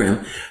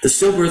program, the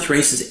stillbirth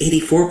rate is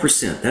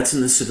 84%. That's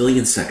in the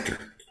civilian sector.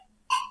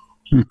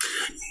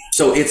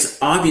 So it's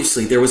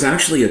obviously, there was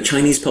actually a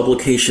Chinese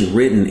publication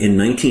written in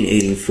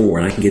 1984,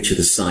 and I can get you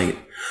the site,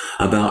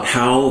 about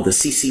how the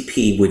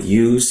CCP would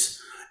use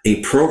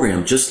a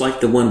program just like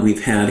the one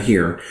we've had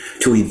here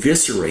to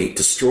eviscerate,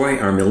 destroy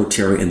our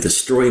military and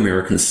destroy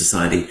American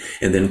society,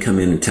 and then come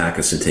in and attack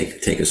us and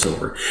take us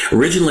over.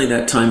 Originally,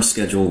 that time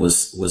schedule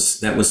was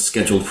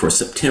scheduled for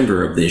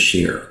September of this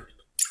year.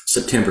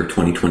 September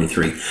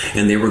 2023.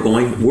 And they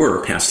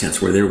were past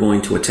tense, where they were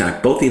going to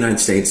attack both the United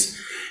States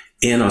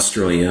and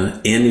Australia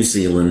and New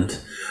Zealand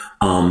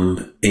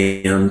and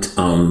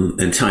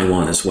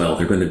Taiwan as well.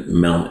 They're going to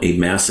mount a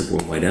massive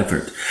worldwide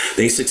effort.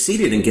 They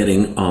succeeded in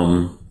getting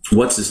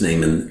what's his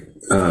name, and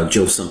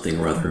Joe something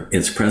or other,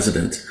 as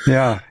president.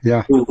 Yeah.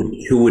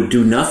 Who would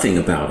do nothing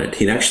about it.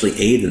 He'd actually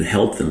aid and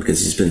help them because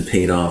he's been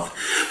paid off.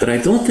 But I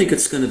don't think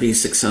it's going to be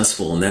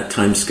successful, and that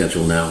time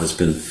schedule now has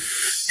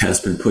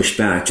been pushed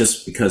back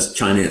just because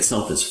China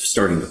itself is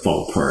starting to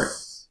fall apart.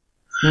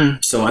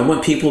 So I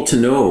want people to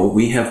know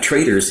we have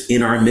traitors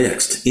in our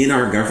midst, in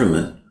our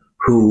government,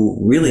 who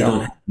really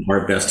don't have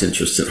our best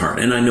interests at heart.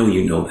 And I know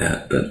you know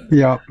that, but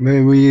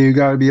we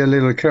got to be a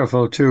little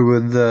careful too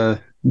with the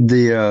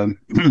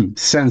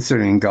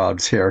censoring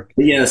gods here.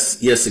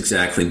 Yes,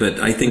 exactly.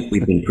 But I think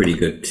we've been pretty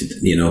good,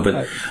 but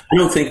I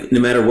don't think no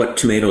matter what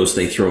tomatoes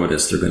they throw at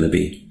us, they're going to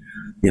be,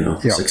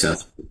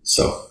 successful.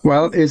 So,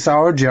 well, it's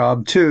our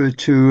job too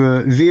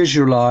to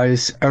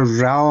visualize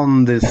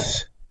around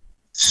this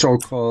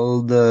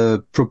so-called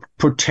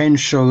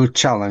potential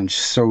challenge,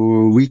 so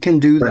we can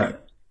do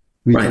that.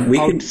 We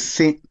can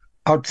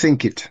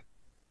outthink it.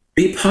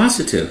 Be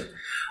positive.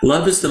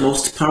 Love is the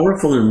most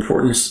powerful and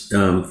important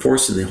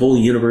force in the whole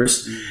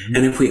universe,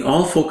 and if we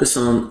all focus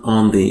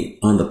on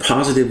the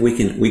positive, we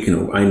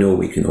can. I know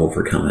we can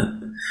overcome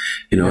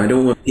it. I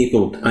don't want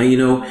people. I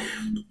know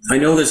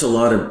there's a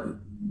lot of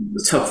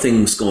tough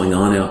things going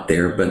on out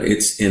there, but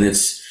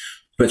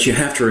but you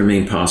have to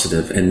remain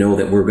positive and know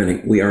that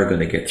we are going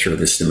to get through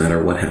this no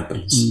matter what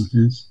happens.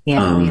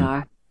 Yeah, we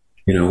are.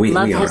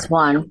 Love has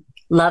won.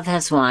 Love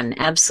has won.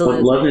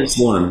 Absolutely. Love has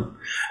won.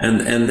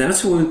 And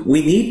that's what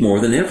we need more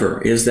than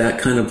ever, is that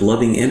kind of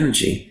loving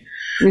energy.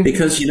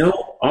 Because,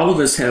 all of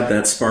us have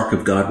that spark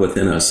of God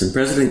within us. And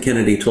President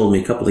Kennedy told me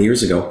a couple of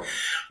years ago,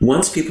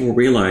 once people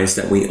realize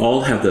that we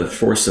all have the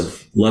force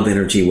of love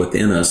energy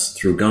within us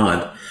through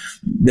God,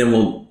 then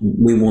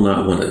we will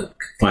not want to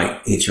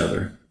fight each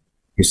other.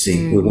 You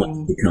see, we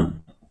want to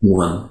become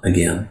one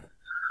again.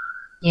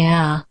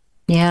 Yeah.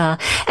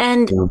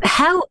 And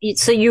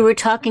so you were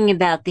talking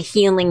about the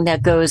healing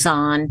that goes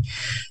on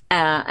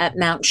at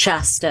Mount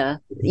Shasta,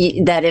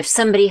 that if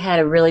somebody had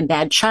a really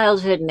bad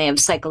childhood and they have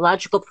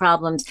psychological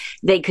problems,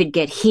 they could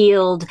get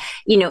healed.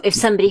 If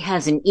somebody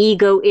has an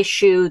ego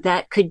issue,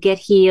 that could get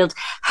healed.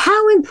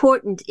 How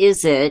important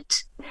is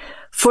it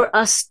for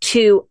us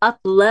to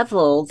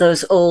up-level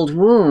those old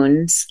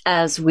wounds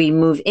as we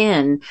move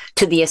in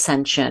to the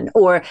ascension?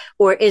 Or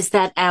is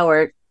that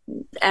our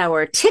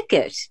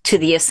ticket to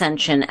the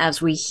ascension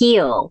as we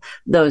heal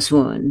those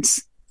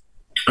wounds?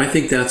 I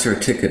think that's our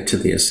ticket to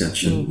the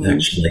ascension,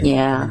 actually.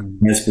 Yeah.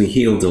 As we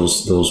heal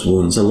those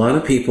wounds. A lot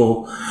of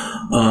people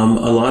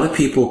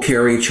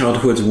carry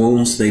childhood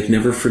wounds they've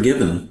never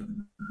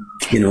forgiven.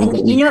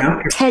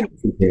 Ted,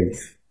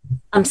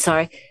 I'm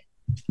sorry.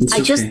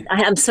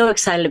 I'm so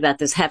excited about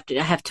this. I have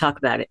to talk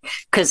about it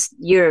because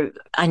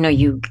I know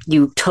you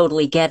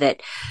totally get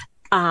it.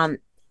 I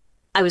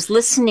was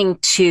listening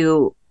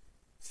to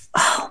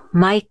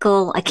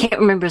Michael, I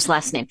can't remember his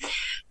last name,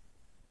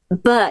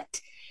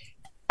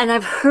 and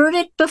I've heard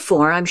it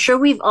before. I'm sure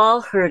we've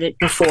all heard it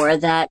before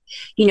that,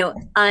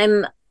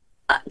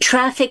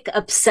 traffic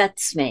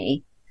upsets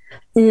me.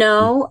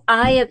 No,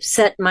 I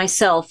upset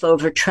myself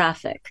over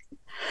traffic.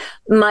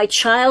 My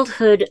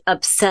childhood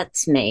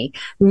upsets me.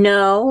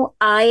 No,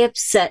 I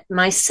upset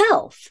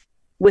myself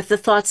with the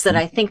thoughts that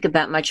I think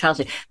about my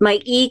childhood.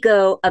 My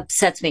ego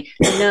upsets me.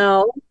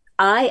 No,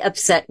 I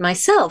upset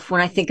myself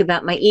when I think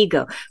about my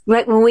ego.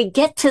 Right? When we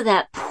get to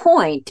that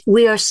point,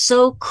 we are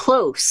so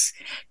close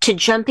to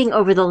jumping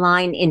over the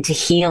line into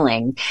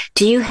healing.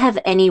 Do you have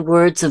any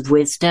words of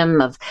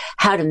wisdom of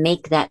how to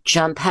make that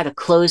jump, how to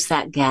close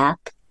that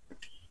gap?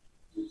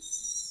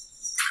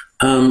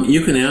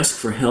 You can ask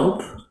for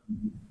help.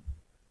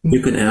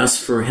 You can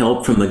ask for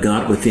help from the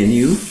God within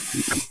you.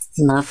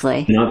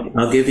 Lovely. And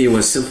I'll give you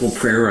a simple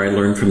prayer I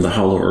learned from the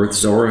Hollow Earth,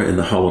 Zora in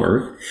the Hollow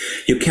Earth.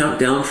 You count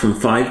down from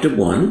 5 to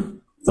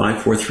 1,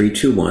 5, 4, 3,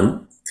 2,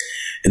 1,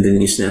 and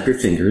then you snap your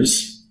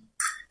fingers,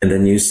 and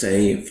then you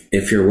say,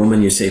 if you're a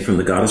woman, you say, from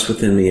the goddess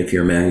within me. If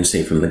you're a man, you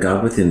say, from the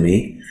God within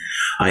me.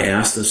 I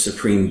ask the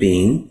Supreme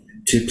Being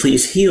to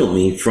please heal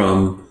me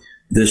from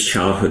this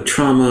childhood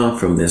trauma,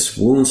 from this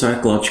wound,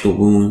 psychological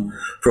wound,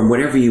 from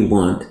whatever you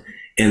want.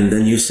 And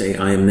then you say,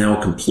 I am now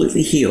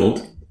completely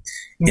healed,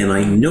 and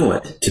I know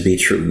it to be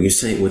true. You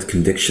say it with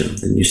conviction,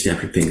 and you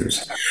snap your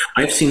fingers.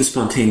 I've seen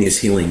spontaneous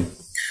healing.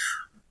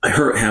 I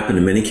heard it happen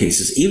in many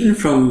cases, even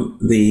from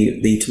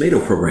the tomato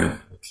program.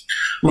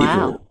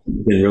 Wow.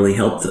 People can really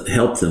help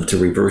them to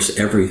reverse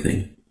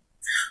everything,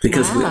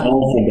 because we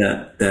all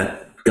have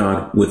that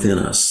God within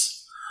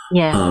us.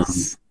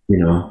 Yes.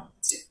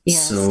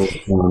 Yes. So,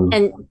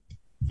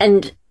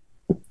 and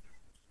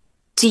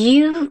do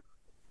you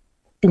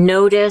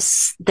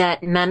notice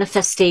that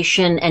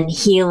manifestation and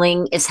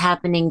healing is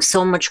happening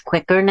so much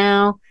quicker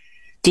now?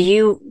 Do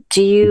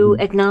you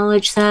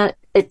acknowledge that?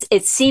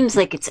 It seems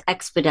like it's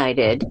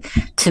expedited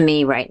to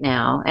me right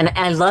now, and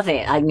I love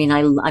it. I mean,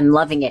 I'm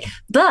loving it.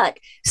 But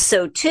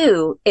so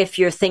too, if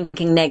you're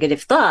thinking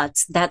negative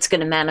thoughts, that's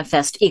going to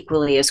manifest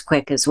equally as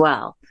quick as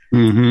well.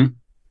 Mm-hmm.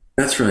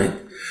 That's right.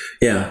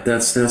 Yeah,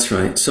 that's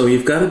right. So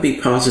you've got to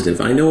be positive.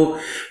 I know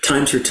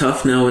times are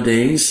tough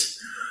nowadays,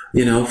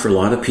 for a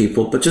lot of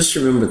people, but just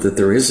remember that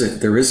there is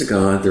a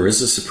God, there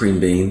is a supreme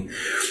being.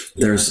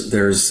 There's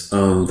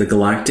the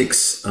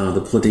galactics,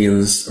 the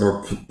Pleiadians,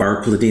 or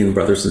our Pleiadian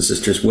brothers and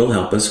sisters will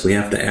help us. We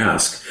have to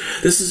ask.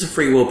 This is a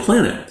free will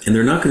planet, and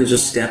they're not going to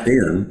just step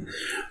in,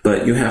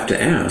 but you have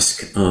to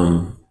ask.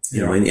 And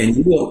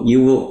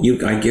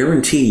I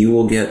guarantee you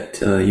will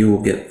get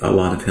a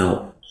lot of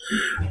help.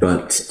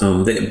 But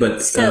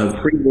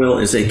free will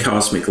is a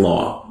cosmic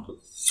law.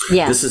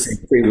 Yes. This is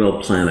a free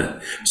will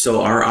planet.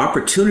 So our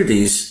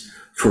opportunities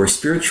for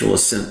spiritual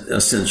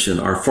ascension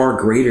are far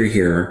greater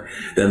here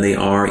than they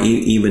are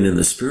even in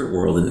the spirit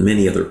world and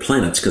many other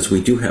planets, because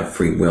we do have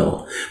free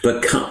will.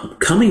 But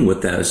coming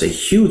with that is a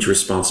huge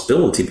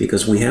responsibility,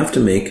 because we have to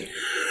make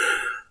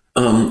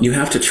you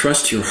have to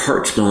trust your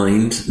heart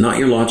mind, not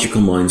your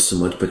logical mind so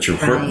much, but your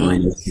heart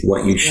mind is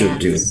what you should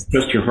do.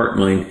 Trust your heart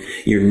mind.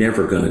 You're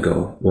never going to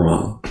go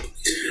wrong.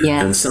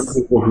 Yes. And some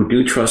people who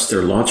do trust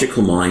their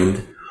logical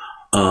mind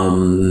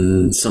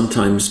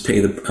sometimes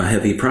pay a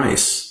heavy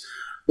price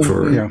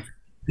for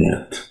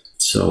that.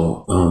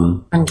 So,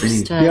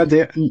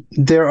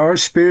 there are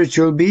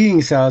spiritual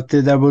beings out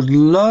there that would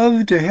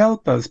love to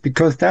help us,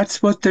 because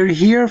that's what they're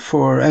here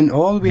for. And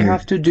all we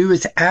have to do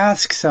is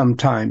ask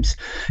sometimes.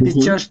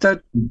 It's just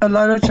that a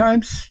lot of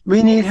times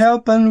we need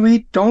help and we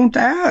don't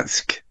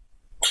ask.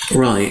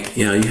 Right.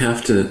 Yeah. You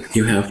have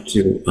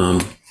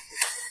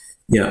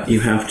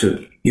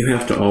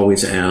to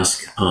always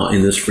ask,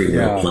 in this free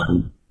will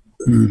plan.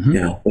 Mm-hmm.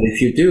 Yeah. But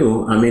if you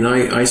do,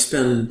 I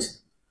spend,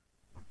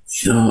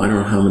 I don't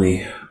know how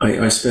many,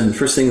 I spend, the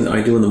first thing that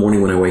I do in the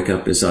morning when I wake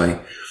up is I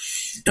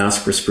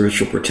ask for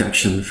spiritual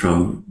protection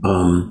from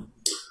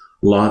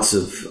lots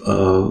of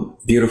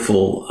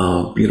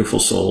beautiful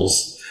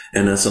souls.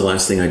 And that's the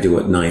last thing I do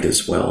at night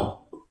as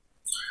well.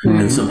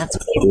 And sometimes I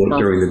do it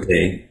during the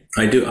day.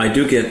 I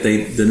do get,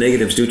 the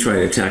negatives do try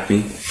to attack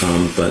me,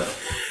 but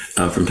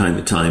from time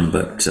to time,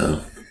 but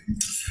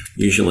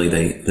usually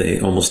they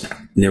almost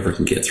never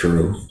can get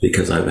through,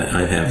 because I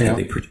have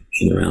heavy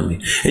protection around me.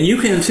 And you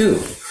can too.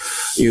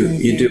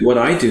 You do what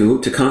I do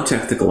to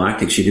contact the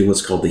galactics. You do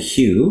what's called the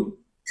hue,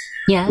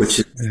 which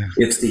is,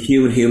 it's the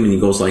hue in human.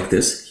 It goes like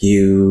this: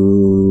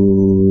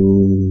 hue.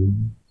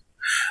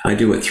 I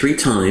do it 3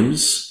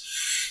 times,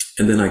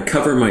 and then I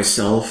cover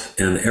myself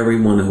and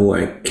everyone who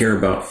I care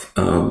about,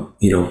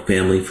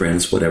 family,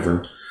 friends,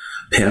 whatever,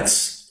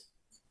 pets,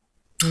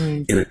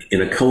 in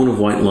a cone of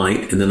white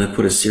light, and then I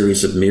put a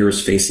series of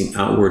mirrors facing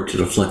outward to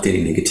deflect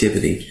any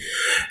negativity,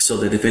 so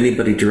that if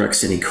anybody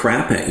directs any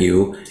crap at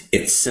you,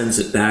 it sends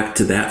it back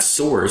to that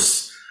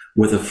source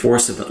with a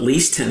force of at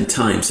least 10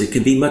 times. It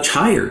can be much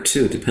higher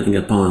too, depending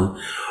upon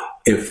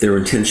if their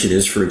intention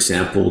is, for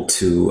example,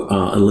 to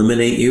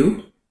eliminate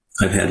you.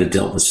 I've had to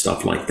deal with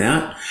stuff like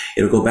that.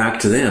 It'll go back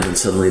to them, and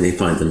suddenly they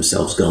find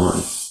themselves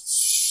gone.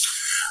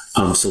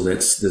 So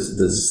that's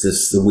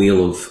the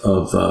wheel of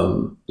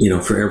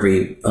for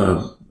every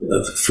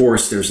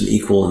force, there's an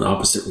equal and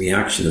opposite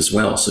reaction as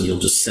well. So you'll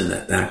just send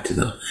that back to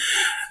them.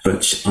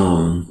 But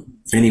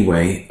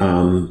anyway,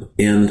 and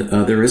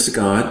there is a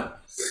God,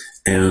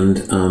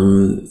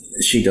 and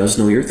she does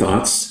know your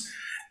thoughts,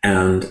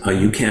 and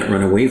you can't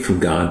run away from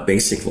God,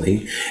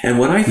 basically. And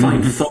what I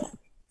find fun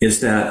is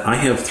that I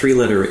have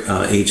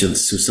 3-letter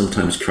agents who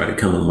sometimes try to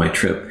come on my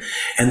trip,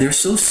 and they're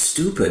so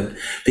stupid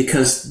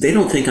because they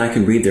don't think I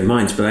can read their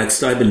minds, but that's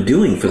what I've been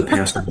doing for the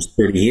past almost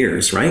 30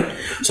 years, right?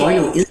 So I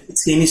know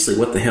instantaneously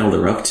what the hell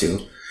they're up to.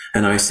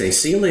 And I say,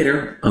 see you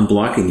later. I'm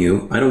blocking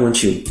you. I don't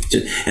want you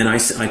to. And I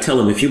tell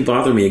them, if you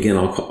bother me again,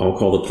 I'll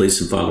call the police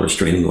and file a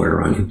restraining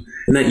order on you.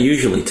 And that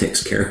usually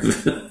takes care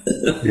of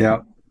it.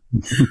 Yeah.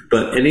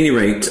 But at any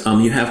rate,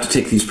 you have to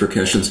take these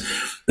precautions.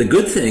 The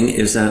good thing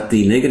is that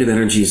the negative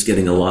energy is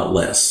getting a lot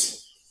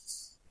less.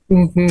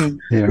 Mm-hmm.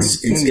 Yeah.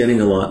 It's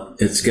getting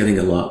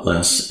a lot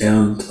less.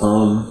 And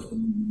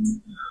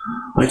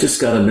I just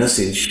got a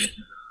message.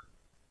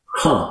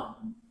 Well,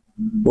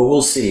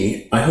 we'll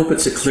see. I hope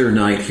it's a clear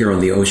night here on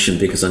the ocean,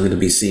 because I'm going to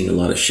be seeing a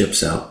lot of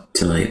ships out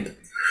tonight.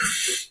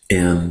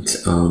 And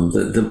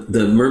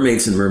the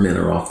mermaids and mermen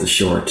are off the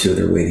shore too.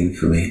 They're waiting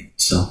for me.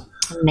 So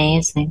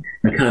amazing.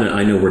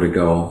 I know where to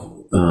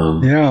go.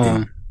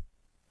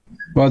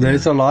 Well,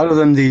 there's a lot of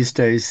them these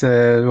days.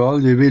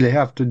 You really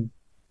have to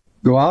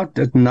go out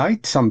at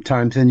night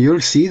sometimes, and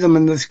you'll see them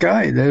in the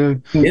sky. They're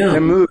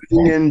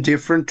moving in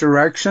different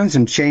directions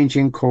and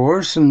changing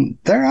course, and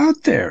they're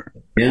out there.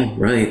 Yeah,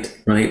 right.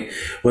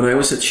 When I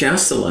was at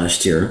Shasta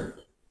last year,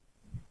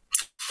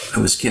 I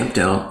was camped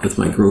out with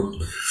my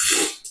group,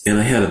 and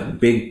I had a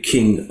big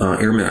king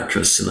air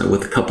mattress, and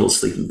with a couple of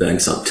sleeping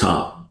bags up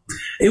top.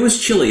 It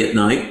was chilly at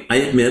night. I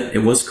admit it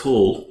was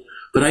cold,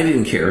 but I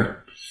didn't care.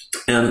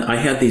 And I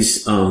had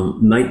these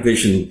night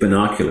vision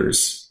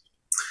binoculars,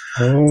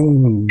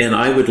 Oh. And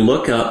I would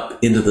look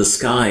up into the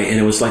sky, and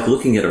it was like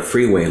looking at a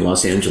freeway in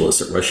Los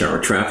Angeles at rush hour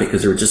traffic,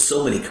 because there were just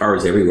so many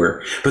cars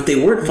everywhere. But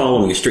they weren't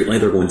following a straight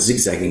line. They were going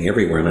zigzagging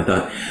everywhere. And I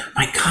thought,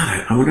 my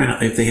God, I wonder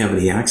if they have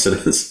any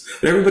accidents.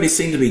 But everybody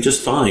seemed to be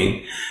just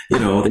fine. They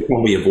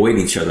probably avoid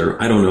each other.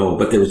 I don't know.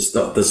 But there was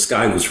the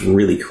sky was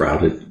really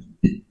crowded.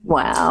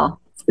 Wow.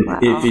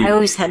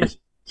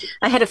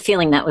 I had a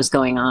feeling that was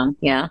going on.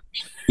 Yeah.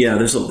 Yeah,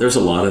 there's a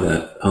lot of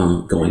that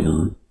going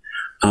on.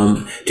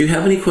 Do you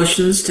have any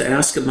questions to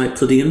ask of my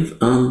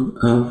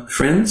Pleiadian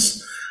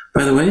friends?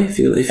 By the way, if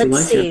you Let's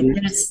like see.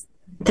 to.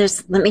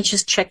 There's. Let me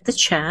just check the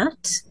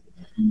chat.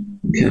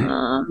 Okay.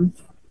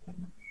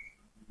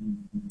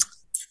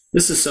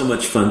 This is so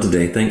much fun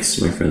today.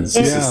 Thanks, my friends.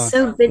 It is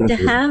so good to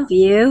have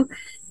you.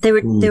 They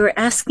were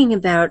asking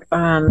about.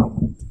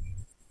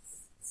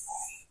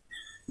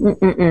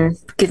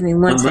 Give me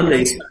one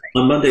second.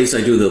 On Mondays,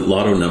 I do the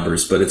lotto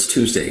numbers, but it's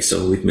Tuesday,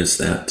 so we've missed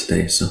that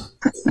today. So.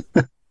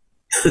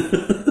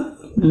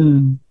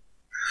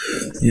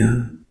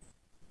 Yeah.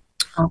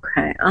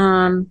 Okay.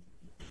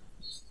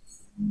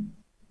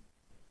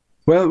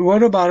 Well,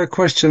 what about a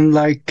question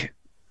like,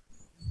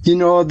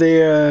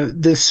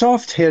 the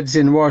soft heads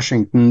in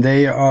Washington?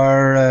 They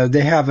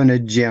have an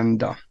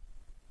agenda.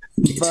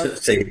 But,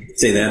 say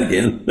that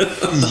again.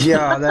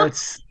 Yeah,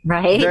 that's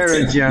right.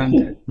 Their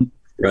agenda.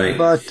 Right.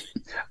 But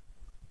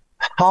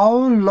how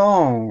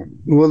long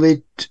will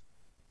it?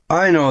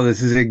 I know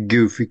this is a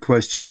goofy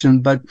question,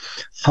 but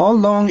how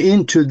long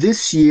into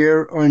this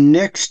year or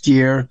next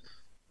year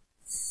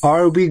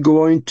are we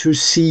going to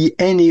see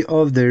any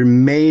of their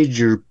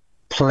major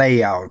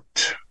play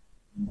out?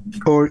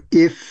 Or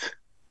if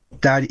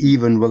that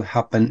even will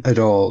happen at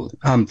all?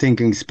 I'm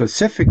thinking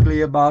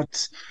specifically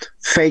about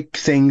fake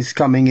things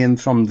coming in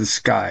from the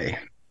sky.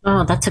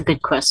 Oh, that's a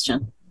good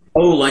question.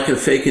 Oh, like a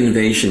fake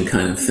invasion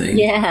kind of thing.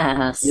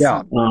 Yes.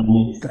 Yeah.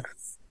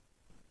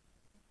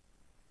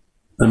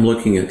 I'm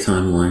looking at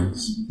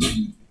timelines.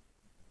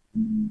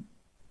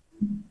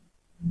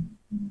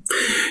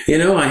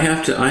 I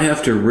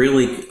have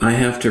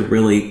to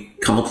really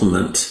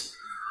compliment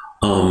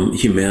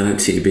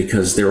humanity,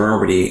 because they're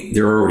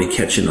already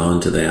catching on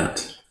to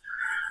that.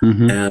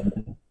 Mm-hmm.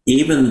 And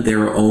even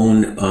their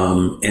own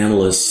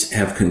analysts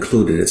have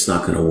concluded it's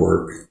not going to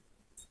work.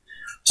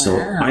 So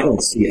I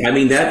don't see it. I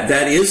mean,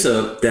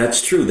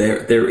 that's true.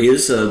 There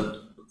is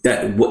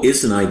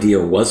an idea,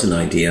 or was an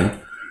idea.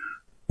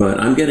 But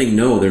I'm getting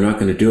no, they're not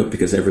going to do it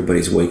because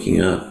everybody's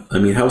waking up. I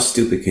mean, how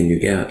stupid can you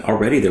get?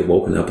 Already they're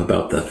woken up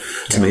about the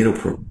tomato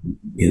program,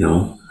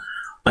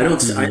 I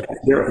don't,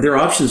 their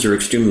options are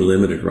extremely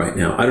limited right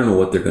now. I don't know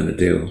what they're going to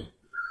do.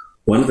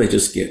 Why don't they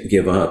just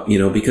give up,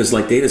 because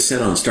like Data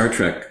said on Star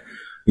Trek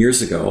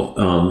years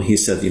ago, he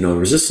said,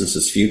 resistance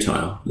is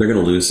futile. They're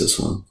going to lose this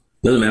one.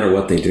 Doesn't matter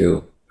what they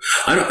do.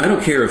 I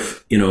don't care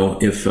if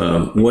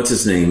what's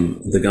his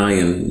name, the guy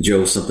in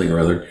Joe something or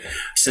other,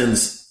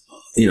 sends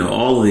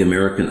all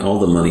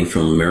the money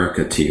from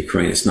America to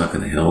Ukraine. It's not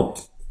going to help,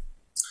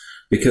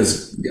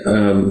 because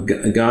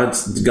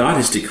God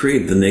has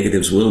decreed the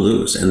negatives will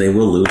lose, and they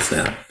will lose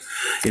that.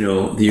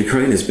 The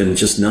Ukraine has been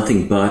just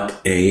nothing but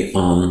a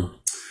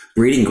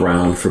breeding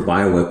ground for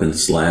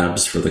bioweapons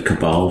labs, for the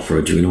cabal, for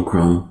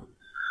adrenochrome.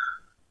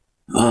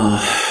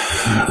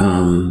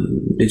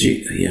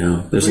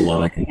 There's a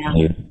lot I can tell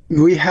you.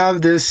 We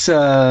have this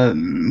on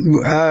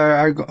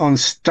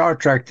Star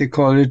Trek, they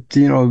call it,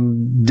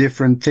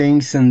 different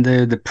things, and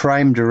the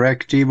Prime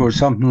Directive or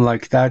something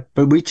like that,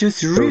 but which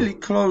is really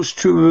close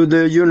to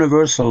the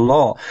universal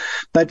law.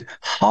 But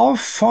how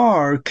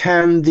far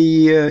can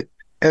the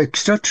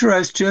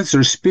extraterrestrials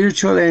or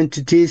spiritual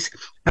entities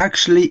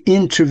actually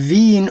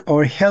intervene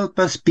or help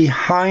us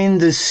behind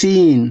the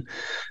scene?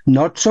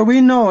 Not so we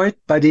know it,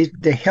 but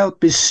the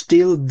help is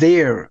still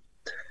there.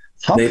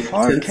 How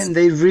far can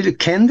they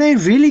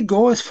really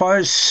go as far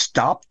as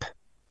stop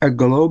a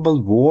global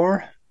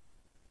war?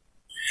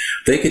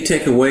 They could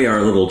take away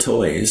our little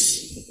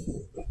toys,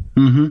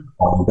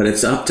 but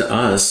it's up to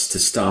us to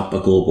stop a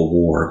global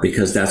war,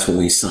 because that's what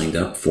we signed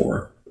up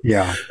for.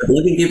 Yeah.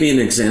 Let me give you an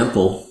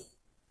example.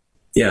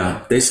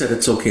 Yeah, they said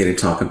it's okay to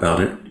talk about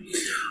it.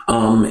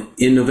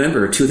 In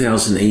November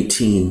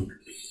 2018,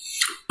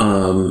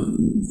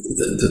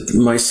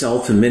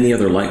 myself and many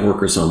other light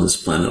workers on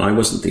this planet, I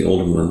wasn't the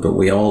only one, but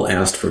we all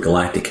asked for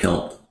galactic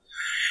help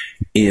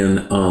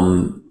in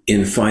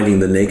fighting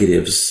the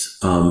negatives,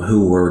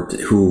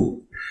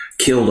 who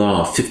killed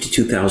off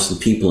 52,000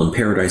 people in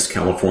Paradise,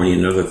 California,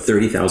 and another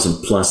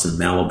 30,000 plus in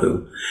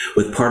Malibu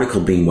with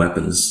particle beam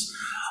weapons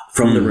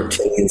from the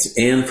reptilians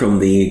and from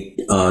the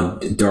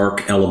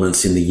dark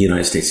elements in the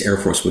United States Air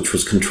Force, which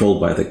was controlled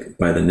by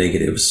the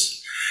negatives.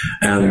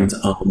 And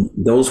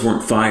those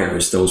weren't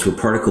fires; those were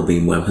particle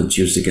beam weapons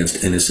used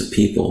against innocent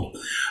people.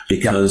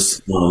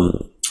 Because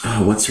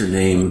what's her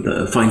name?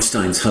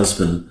 Feinstein's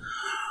husband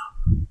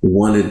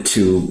wanted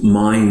to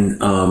mine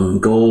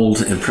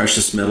gold and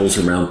precious metals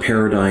around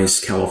Paradise,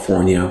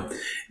 California,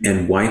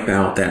 and wipe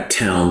out that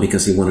town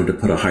because he wanted to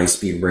put a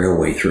high-speed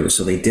railway through.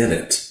 So they did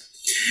it.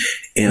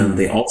 And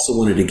they also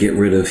wanted to get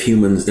rid of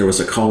humans. There was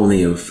a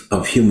colony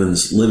of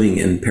humans living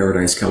in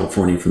Paradise,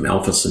 California from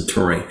Alpha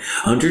Centauri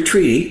under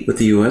treaty with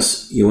the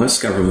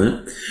U.S.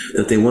 government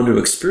that they wanted to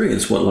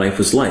experience what life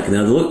was like.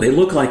 Now, they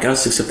look like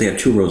us, except they had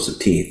 2 rows of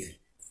teeth.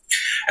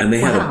 And they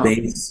had a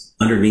base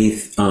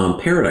underneath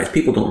Paradise.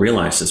 People don't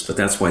realize this, but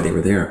that's why they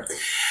were there.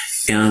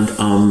 And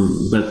so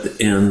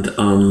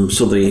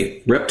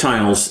the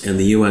reptiles and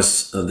the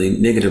U.S., the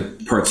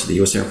negative parts of the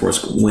U.S. Air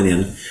Force went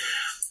in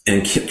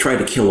and tried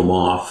to kill them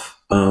off.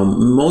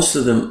 Most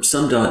of them,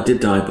 some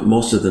did die, but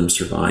most of them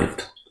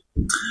survived.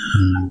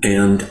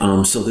 And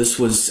so this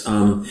was,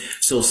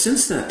 so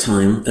since that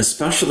time,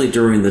 especially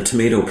during the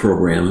tomato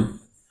program,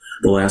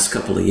 the last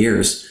couple of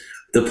years,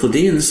 the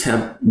Pleiadians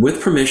have,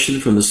 with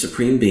permission from the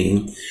Supreme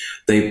Being,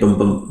 they've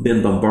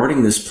been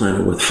bombarding this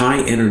planet with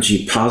high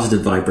energy,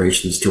 positive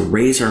vibrations to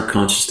raise our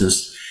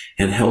consciousness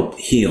and help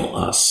heal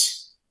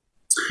us.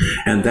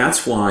 And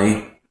that's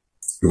why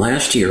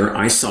last year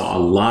I saw a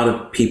lot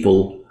of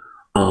people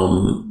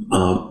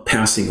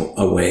passing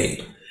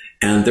away,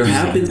 and there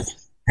have been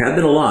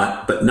a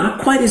lot, but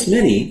not quite as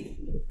many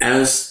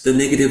as the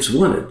negatives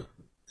wanted.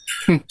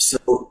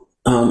 So,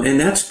 and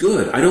that's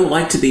good. I don't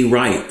like to be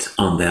right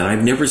on that.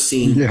 I've never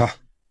seen. Yeah.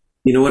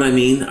 You know what I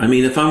mean? I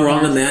mean, if I'm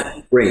wrong on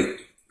that, great.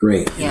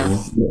 Yeah. You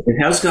know?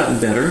 It has gotten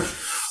better,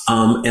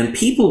 and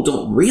people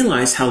don't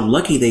realize how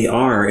lucky they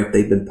are if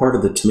they've been part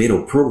of the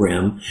tomato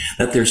program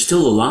that they're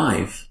still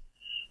alive.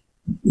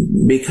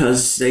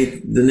 Because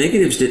the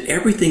negatives did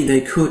everything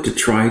they could to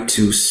try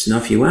to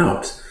snuff you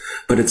out,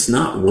 but it's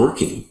not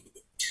working.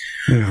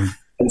 Yeah.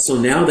 And so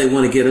now they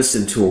want to get us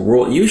into a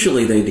world.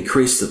 Usually they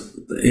decrease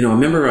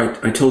remember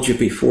I told you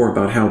before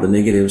about how the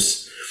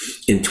negatives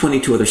in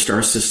 22 other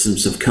star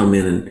systems have come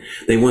in, and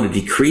they want to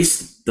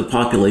decrease the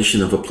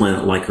population of a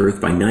planet like Earth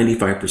by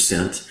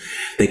 95%.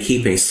 They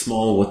keep a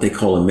small, what they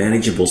call a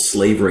manageable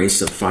slave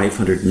race of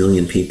 500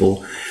 million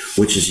people,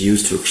 which is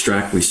used to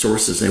extract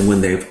resources. And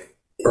when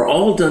are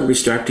all done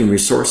extracting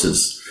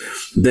resources,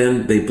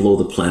 then they blow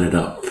the planet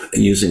up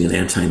using an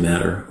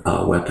antimatter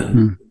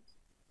weapon.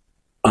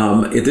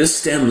 This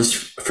stems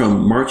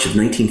from March of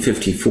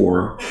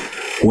 1954,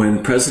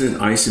 when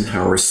President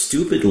Eisenhower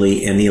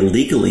stupidly and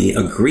illegally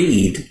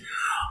agreed.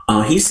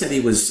 He said he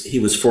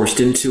was forced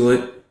into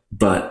it,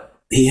 but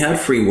he had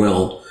free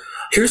will.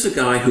 Here's a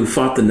guy who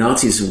fought the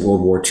Nazis in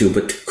World War II,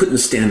 but couldn't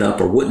stand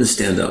up or wouldn't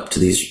stand up to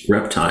these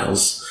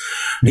reptiles.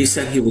 He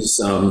said he was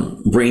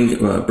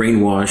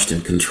brainwashed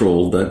and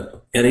controlled,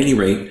 but at any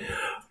rate,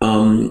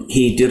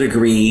 he did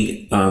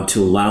agree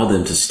to allow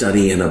them to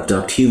study and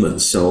abduct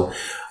humans. So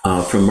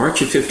from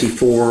March of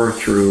 54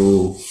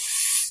 through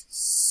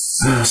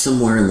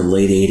somewhere in the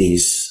late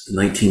 80s,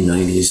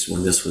 1990s,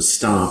 when this was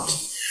stopped,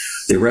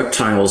 the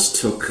reptiles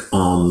took,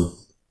 how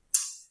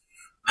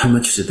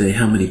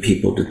many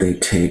people did they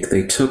take?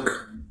 They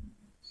took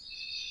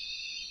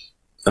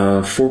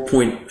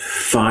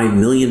 4.5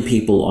 million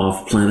people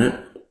off planet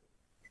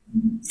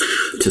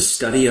to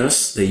study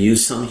us. They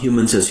used some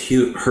humans as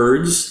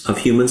herds of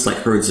humans, like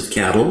herds of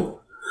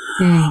cattle,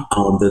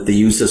 that they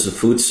used as a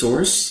food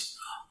source.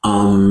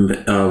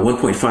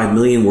 1.5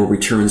 million were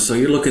returned. So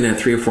you're looking at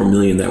 3 or 4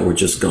 million that were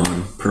just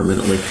gone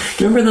permanently.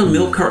 Remember the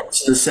milk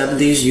cartons in the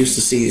 70s? You used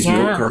to see these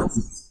milk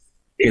cartons.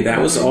 Yeah, that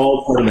was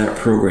all part of that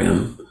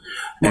program.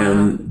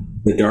 And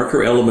the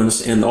darker elements,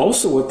 and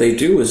also what they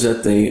do is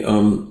that they,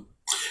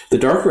 the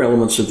darker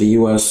elements of the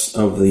U.S.,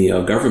 of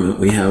the government,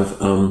 we have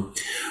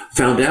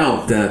found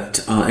out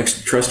that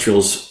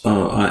extraterrestrials,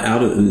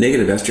 out of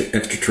negative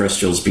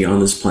extraterrestrials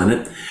beyond this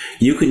planet,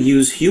 you can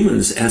use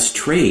humans as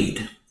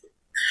trade.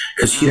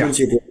 Because humans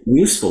are very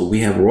useful. We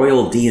have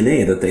royal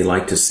DNA that they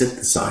like to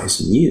synthesize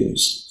and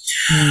use.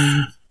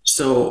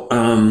 So,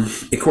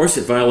 of course,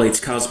 it violates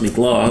cosmic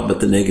law, but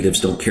the negatives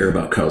don't care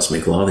about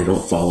cosmic law. They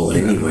don't follow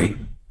it anyway.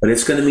 But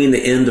it's going to mean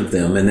the end of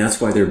them, and that's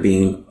why they're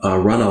being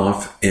run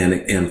off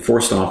and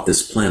forced off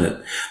this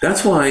planet.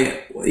 That's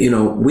why,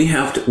 we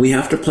have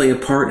to play a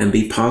part and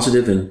be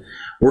positive and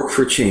work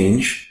for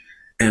change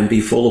and be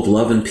full of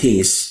love and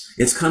peace.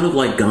 It's kind of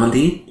like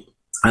Gandhi.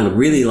 I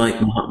really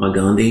like Mahatma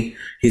Gandhi.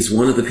 He's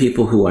one of the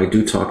people who I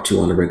do talk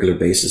to on a regular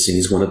basis, and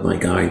he's one of my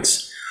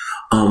guides.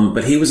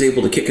 But he was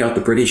able to kick out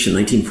the British in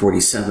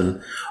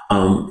 1947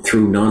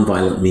 through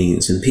nonviolent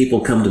means. And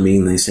people come to me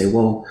and they say,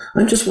 "Well,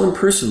 I'm just one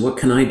person. What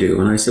can I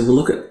do?" And I said, "Well,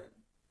 look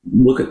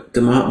at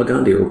Mahatma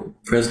Gandhi or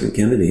President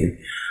Kennedy,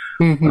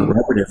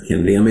 Robert F.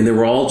 Kennedy. I mean, they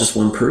were all just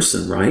one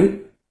person,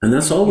 right? And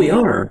that's all we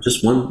are,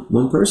 just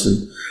one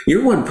person.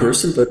 You're one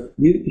person, but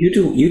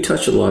you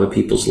touch a lot of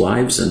people's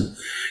lives and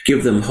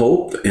give them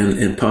hope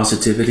and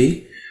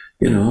positivity,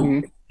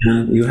 and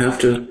you have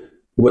to."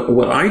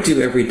 What I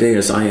do every day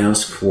is I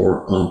ask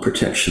for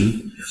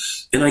protection,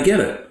 and I get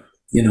it.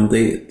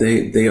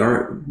 They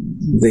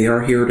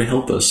are here to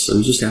help us. So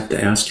you just have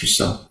to ask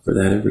yourself for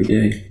that every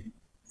day.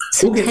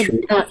 So we'll get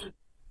through.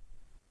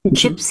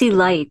 Gypsy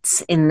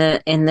Lights in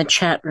the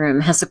chat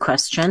room has a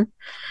question.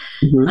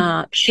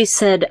 She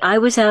said, I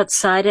was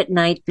outside at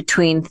night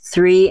between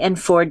 3 and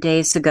 4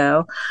 days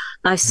ago.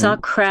 I saw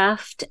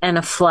craft and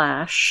a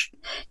flash.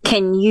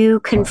 Can you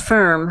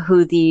confirm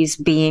who these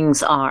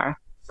beings are?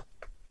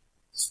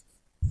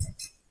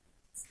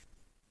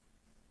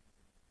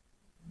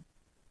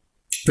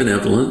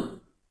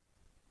 Benevolent.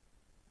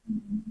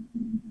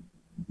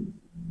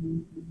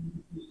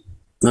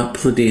 Not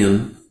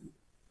Pleiadian.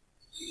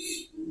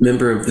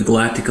 Member of the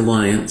Galactic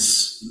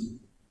Alliance.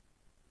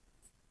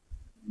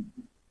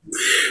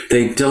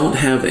 They don't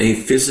have a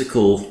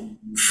physical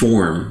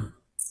form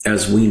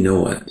as we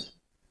know it.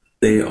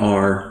 They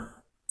are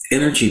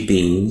energy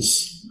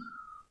beings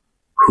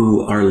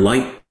who are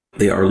light.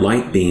 They are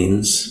light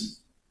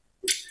beings.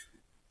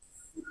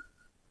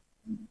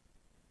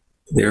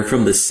 They're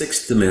from the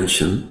 6th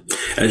dimension.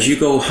 As you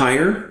go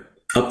higher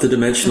up the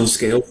dimensional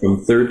scale,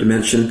 from 3rd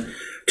dimension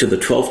to the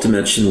 12th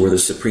dimension where the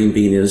Supreme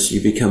Being is,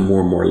 you become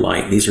more and more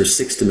light. These are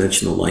 6th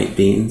dimensional light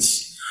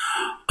beings.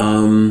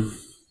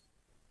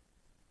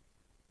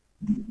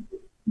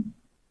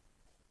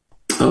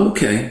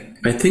 Okay,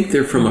 I think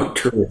they're from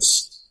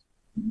Arcturus.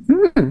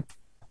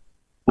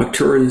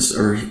 Arcturians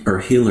are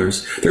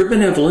healers. They're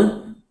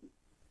benevolent.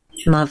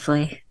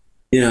 Lovely.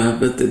 Yeah,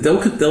 but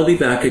they'll be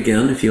back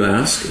again if you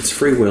ask. It's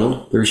free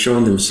will. They're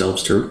showing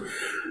themselves to her.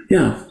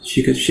 Yeah,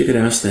 she could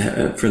ask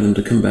for them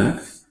to come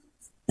back.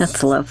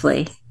 That's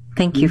lovely.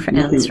 Thank you for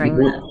answering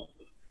that.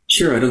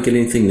 Sure, I don't get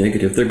anything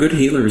negative. They're good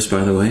healers,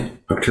 by the way.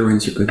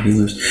 Arcturians are good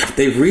healers.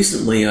 They've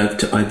recently,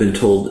 I've been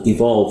told,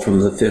 evolved from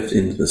the 5th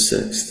into the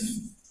 6th.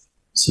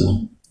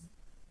 So,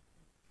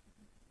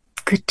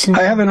 good to know.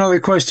 I have another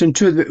question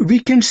too. We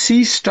can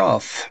see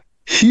stuff,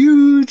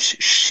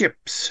 huge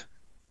ships,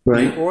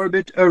 in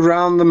orbit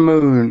around the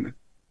moon.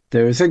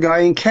 There's a guy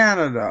in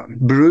Canada,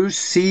 Bruce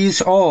Sees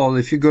All.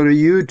 If you go to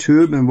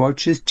YouTube and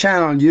watch his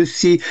channel, you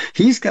see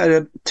he's got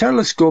a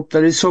telescope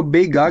that is so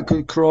big I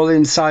could crawl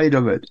inside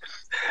of it.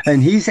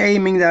 And he's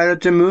aiming that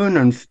at the moon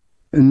and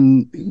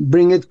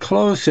bring it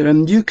closer.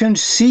 And you can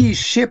see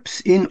ships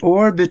in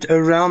orbit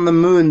around the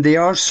moon. They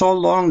are so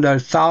long, they're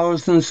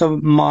thousands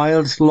of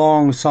miles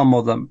long, some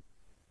of them.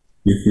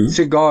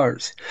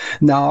 Cigars.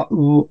 Now,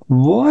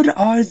 what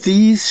are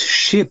these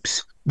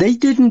ships? They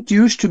didn't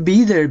used to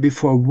be there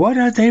before. What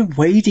are they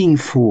waiting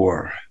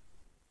for?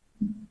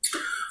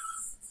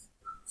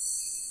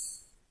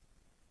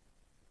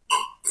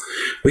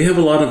 We have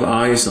a lot of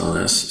eyes on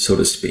us, so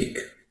to speak.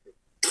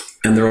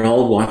 And they're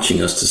all watching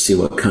us to see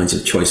what kinds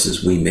of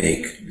choices we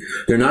make.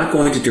 They're not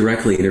going to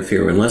directly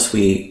interfere unless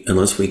we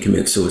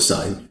commit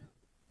suicide,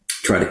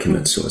 try to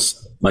commit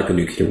suicide, like a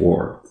nuclear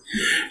war.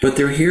 But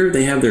they're here,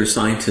 they have their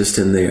scientists,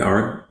 and they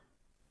are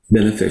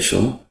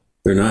beneficial.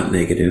 They're not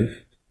negative.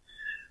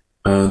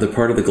 They're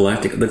part of the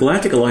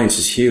Galactic Alliance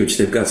is huge.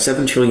 They've got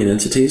 7 trillion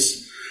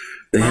entities.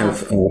 They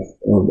have,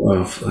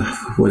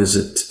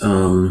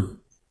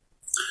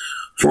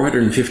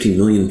 450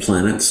 million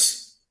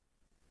planets.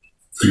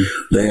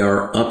 They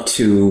are up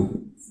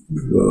to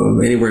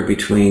anywhere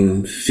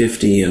between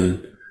 50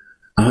 and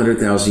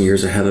 100,000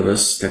 years ahead of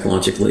us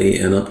technologically,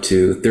 and up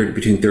to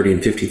between 30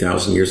 and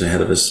 50,000 years ahead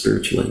of us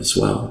spiritually as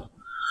well.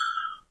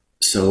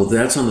 So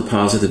that's on the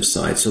positive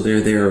side. So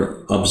they're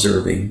there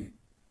observing,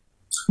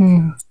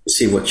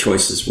 see what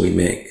choices we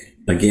make.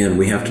 Again,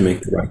 we have to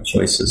make the right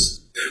choices.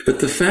 But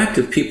the fact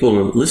that people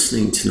are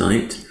listening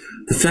tonight,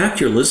 the fact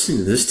you're listening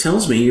to this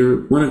tells me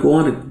you want to go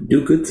on to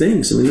do good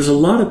things. I mean, there's a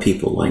lot of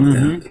people like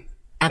that.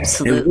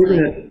 Absolutely.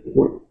 And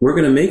we're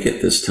going to make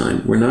it this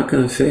time. We're not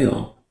going to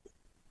fail.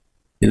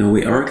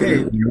 We are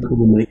going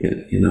to make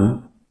it,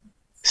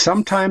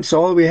 Sometimes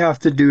all we have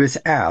to do is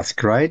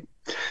ask, right?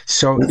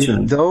 So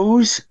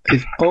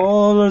if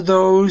all of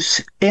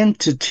those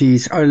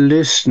entities are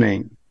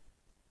listening,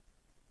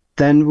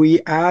 then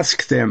we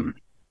ask them,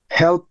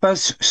 help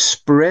us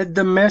spread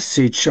the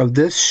message of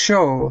this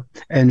show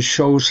and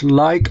shows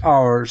like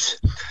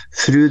ours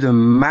through the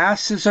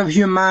masses of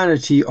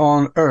humanity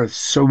on Earth,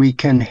 so we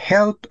can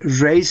help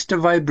raise the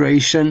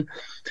vibration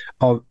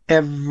of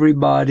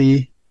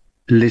everybody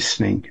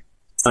listening.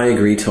 I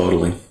agree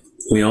totally.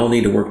 We all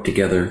need to work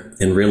together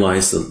and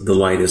realize that the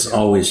light is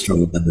always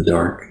stronger than the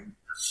dark.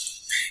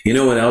 You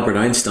know what Albert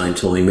Einstein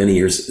told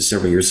me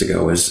several years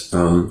ago is,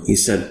 he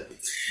said,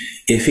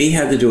 if he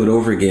had to do it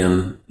over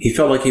again, he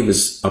felt like he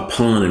was a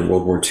pawn in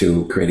World War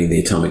II creating the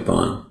atomic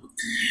bomb.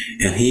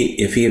 And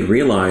if he had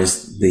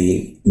realized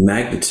the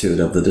magnitude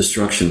of the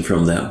destruction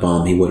from that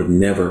bomb, he would have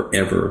never,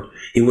 ever,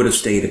 he would have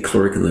stayed a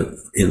clerk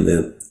in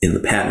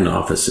the patent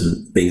office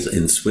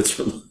in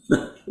Switzerland,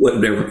 would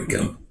have never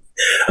become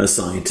a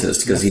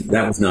scientist, because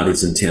that was not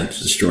his intent,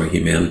 to destroy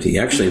humanity. He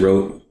actually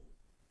wrote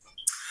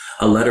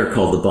a letter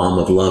called The Bomb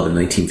of Love in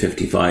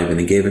 1955, and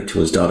he gave it to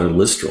his daughter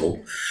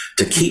Listrel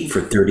to keep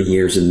for 30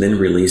 years and then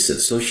release it.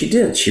 So she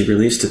did. She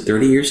released it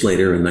 30 years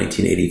later in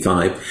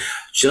 1985,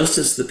 just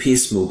as the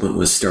peace movement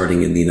was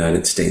starting in the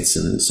United States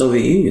and the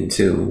Soviet Union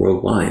too,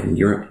 worldwide, and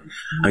Europe,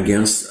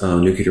 against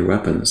nuclear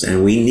weapons.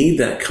 And we need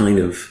that kind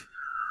of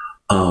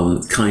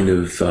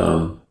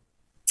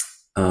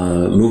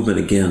movement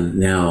again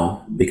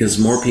now, because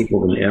more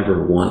people than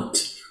ever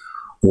want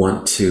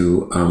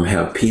to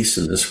have peace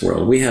in this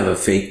world. We have a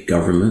fake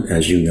government,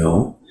 as you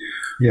know.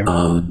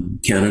 Yeah.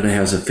 Canada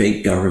has a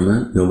fake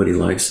government. Nobody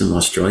likes them.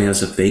 Australia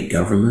has a fake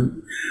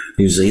government.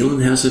 New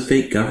Zealand has a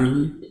fake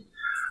government.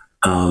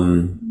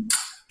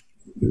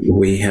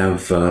 We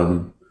have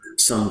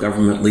some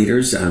government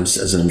leaders,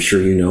 as I'm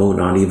sure you know,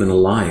 not even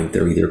alive.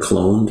 They're either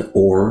cloned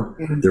or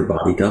their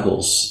body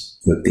doubles,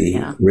 with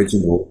the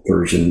original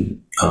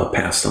version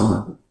passed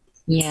on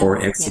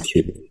or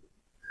executed.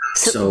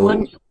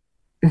 So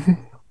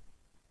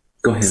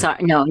go ahead.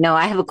 Sorry, no,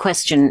 I have a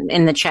question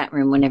in the chat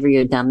room whenever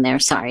you're done there.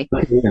 Sorry.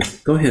 Yeah,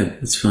 go ahead.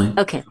 It's fine.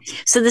 Okay.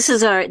 So this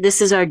is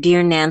our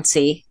dear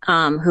Nancy,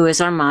 who is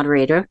our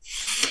moderator.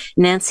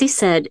 Nancy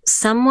said,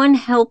 someone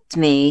helped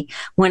me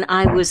when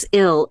I was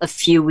ill a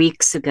few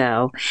weeks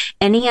ago.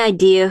 Any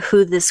idea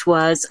who this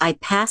was? I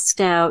passed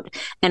out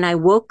and I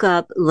woke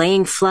up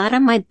laying flat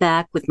on my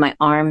back with my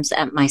arms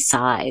at my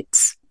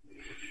sides.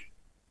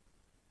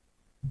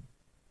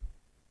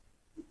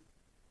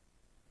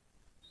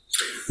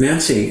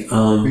 Nancy,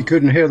 we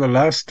couldn't hear the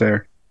last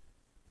there.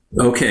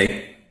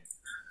 Okay.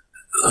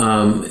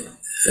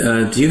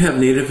 Do you have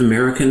Native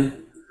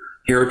American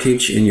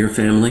heritage in your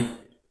family?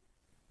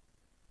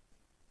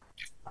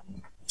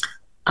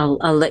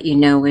 I'll let you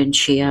know when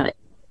she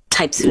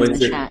types it in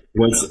the chat.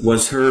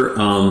 Was her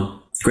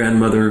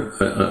grandmother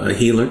a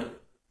healer?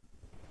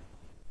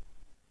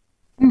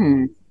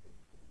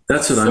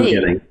 That's what I'm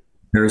getting.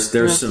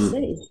 There's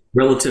some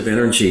relative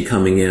energy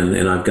coming in,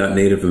 and I've got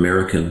Native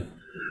American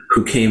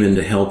who came in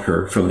to help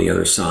her from the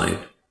other side.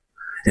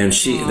 And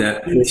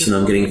that person,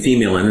 I'm getting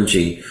female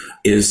energy,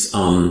 is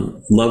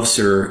loves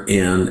her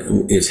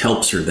and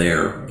helps her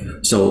there.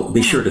 So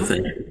be sure to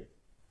thank her.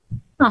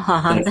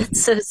 Oh,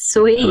 that's so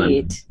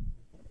sweet.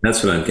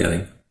 That's what I'm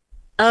getting.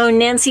 Oh,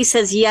 Nancy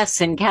says yes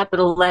in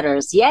capital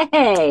letters.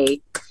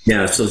 Yay!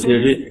 Yeah, so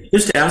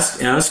just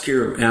ask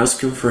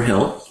him for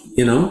help,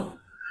 you know.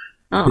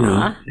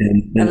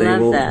 And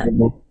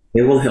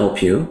they will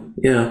help you.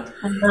 Yeah.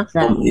 I love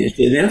that.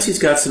 Nancy's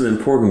got some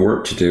important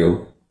work to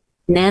do.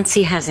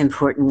 Nancy has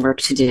important work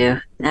to do.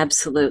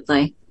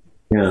 Absolutely.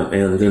 Yeah,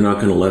 and they're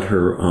not going to let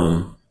her.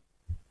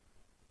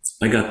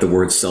 I got the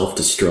word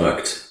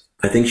self-destruct.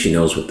 I think she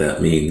knows what that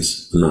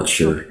means. I'm not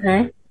sure.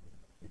 Okay.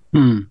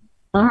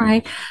 All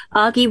right.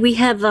 Augie, we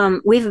have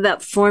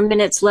about 4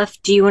 minutes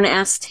left. Do you want to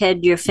ask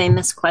Ted your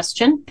famous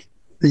question?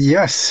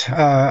 Yes,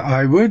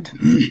 I would.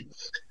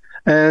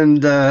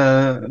 And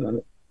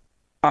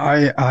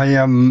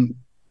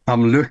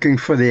I'm looking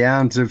for the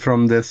answer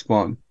from this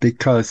one,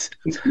 because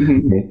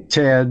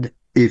Ted,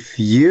 if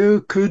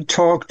you could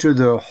talk to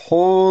the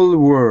whole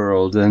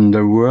world and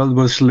the world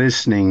was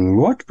listening,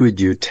 what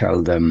would you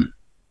tell them?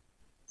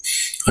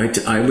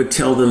 I would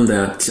tell them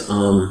that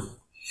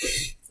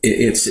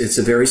it's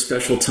a very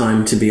special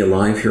time to be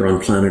alive here on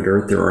planet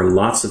Earth. There are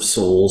lots of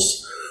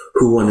souls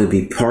who want to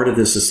be part of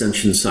this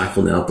ascension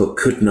cycle now, but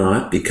could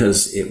not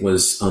because it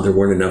was there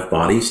weren't enough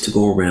bodies to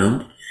go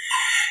around.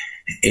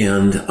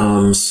 And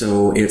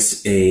so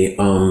it's a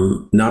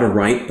not a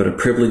right, but a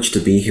privilege to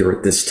be here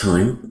at this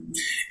time.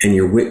 And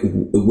you're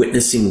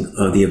witnessing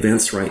the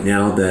events right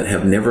now that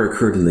have never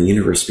occurred in the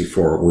universe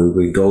before, where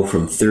we go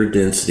from third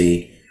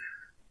density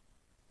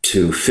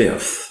to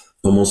fifth,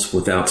 almost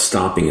without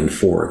stopping, in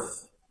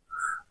fourth.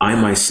 I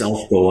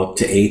myself go up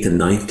to eighth and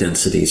ninth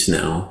densities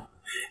now.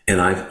 And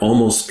I've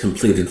almost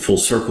completed full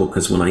circle,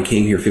 because when I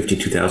came here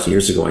 52,000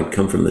 years ago, I'd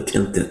come from the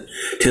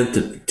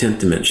 10th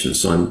dimension.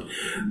 So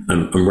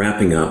I'm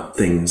wrapping up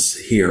things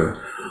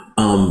here.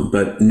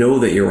 But know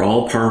that you're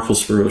all powerful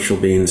spiritual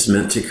beings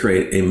meant to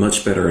create a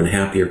much better and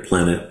happier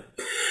planet.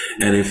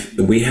 And if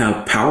we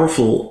have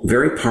powerful,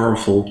 very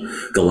powerful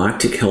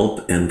galactic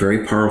help and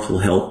very powerful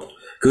help,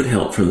 good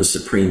help from the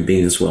Supreme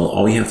Being as well,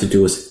 all you have to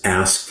do is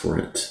ask for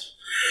it.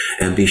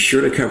 And be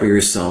sure to cover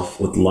yourself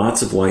with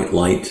lots of white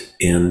light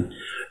and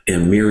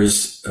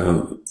mirrors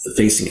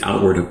facing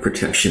outward of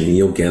protection, and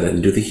you'll get it.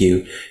 And do the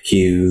hue,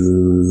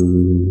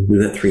 do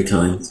that 3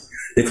 times.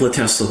 Nikola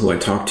Tesla, who I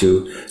talked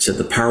to, said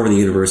the power of the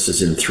universe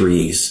is in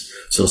 3s.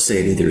 So say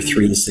it either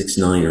 3, 6,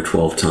 9, or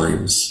 12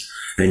 times.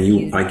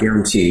 And I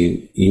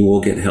guarantee you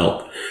will get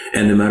help.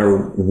 And no matter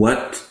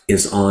what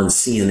is on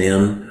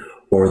CNN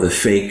or the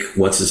fake,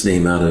 what's his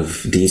name, out of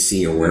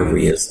DC or wherever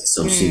he is,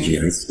 some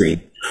CGI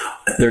screen,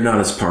 they're not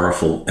as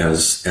powerful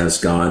as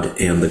God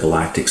and the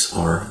galactics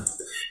are.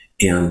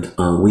 And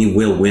we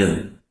will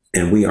win,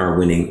 and we are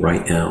winning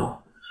right now.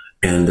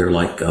 And they're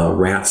like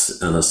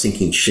rats on a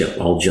sinking ship,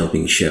 all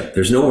jumping ship.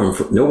 There's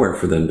nowhere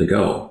for them to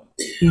go.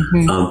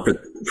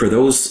 For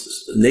those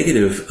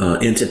negative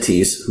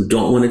entities who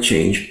don't want to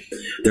change,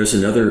 there's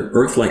another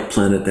Earth-like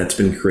planet that's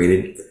been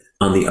created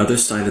on the other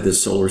side of the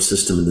solar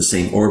system in the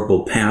same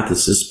orbital path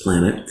as this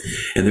planet,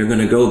 and they're going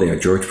to go there.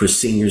 George Bush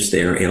Sr.'s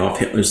there, Adolf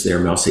Hitler's there,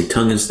 Mao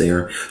Zedong is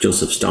there,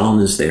 Joseph Stalin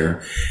is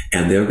there,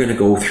 and they're going to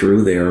go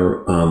through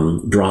their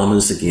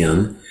dramas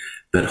again,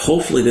 but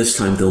hopefully this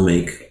time they'll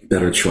make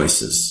better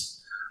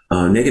choices.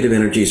 Negative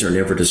energies are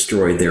never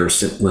destroyed. They're,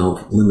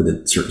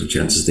 limited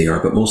circumstances they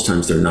are, but most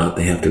times they're not.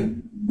 They have to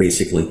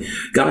basically,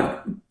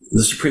 God,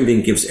 the Supreme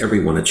Being gives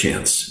everyone a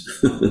chance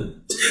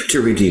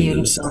to redeem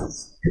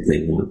themselves if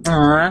they want.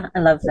 I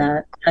love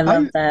that. I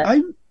love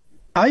that.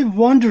 I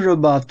wonder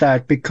about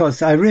that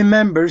because I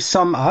remember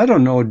I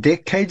don't know,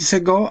 decades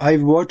ago, I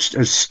watched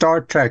a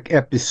Star Trek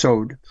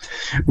episode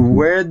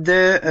where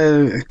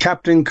the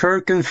Captain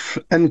Kirk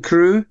and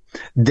crew,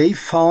 they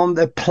found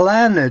a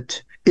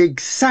planet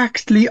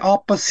exactly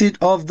opposite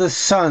of the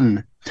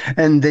sun,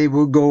 and they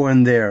were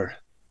going there.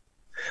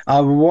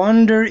 I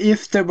wonder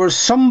if there was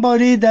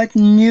somebody that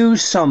knew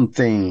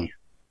something.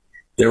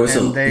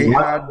 They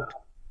had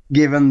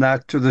given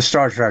that to the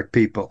Star Trek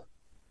people.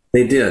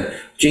 They did.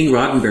 Gene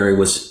Roddenberry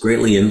was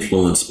greatly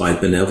influenced by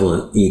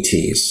benevolent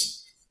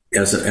ETs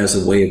as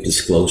a way of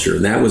disclosure.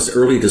 And that was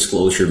early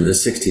disclosure in the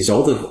 60s.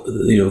 All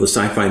the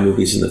sci-fi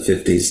movies in the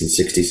 50s and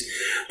 60s,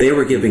 they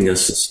were giving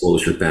us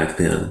disclosure back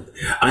then.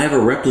 I have a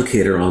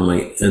replicator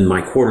in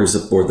my quarters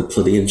aboard the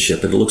Pleiadian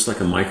ship, and it looks like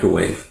a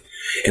microwave.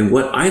 And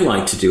what I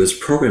like to do is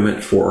program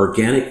it for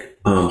organic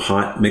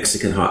hot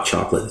Mexican hot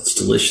chocolate. It's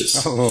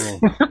delicious.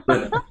 Oh.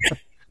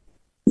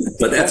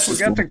 But that's just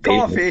forget the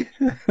coffee.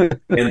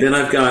 And then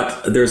I've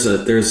got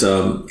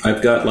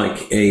I've got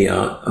like a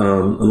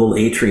little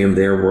atrium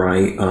there where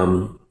I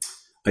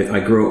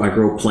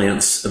grow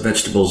plants,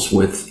 vegetables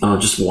with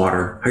just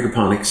water,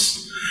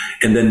 hydroponics.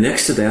 And then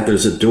next to that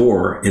there's a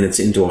door, and it's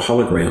into a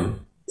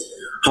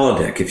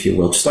holodeck, if you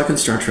will, just like in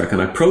Star Trek.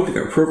 And I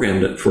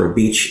programmed it for a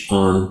beach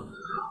on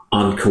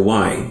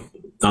Kauai,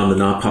 on the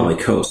Napali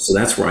coast. So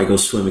that's where I go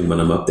swimming when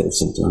I'm up there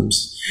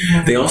sometimes.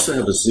 Mm-hmm. They also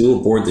have a zoo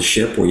aboard the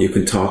ship where you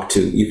can talk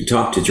to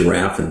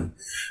giraffe and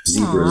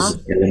zebras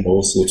and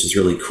animals, which is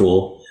really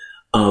cool.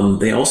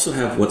 They also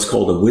have what's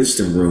called a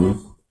wisdom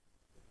room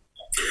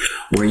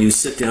where you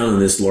sit down in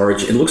this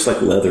large, it looks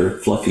like leather,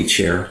 fluffy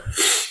chair,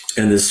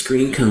 and the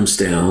screen comes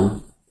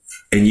down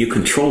and you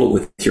control it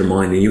with your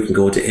mind, and you can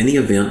go into any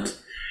event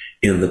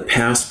in the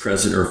past,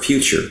 present, or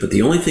future. But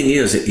the only thing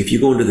is, if you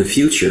go into the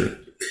future,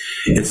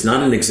 it's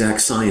not an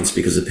exact science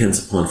because it depends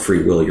upon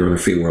free will. You're on a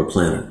free world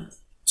planet.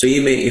 So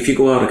if you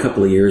go out a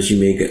couple of years, you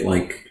may get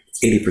like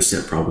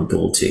 80%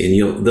 probability, and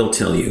they'll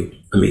tell you.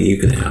 I mean, you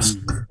can ask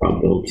what the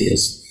probability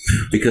is,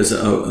 because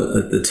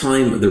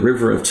the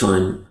river of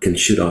time can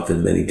shoot off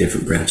in many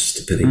different branches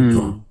depending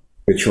upon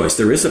your choice.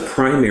 There is a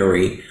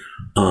primary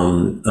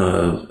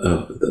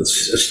a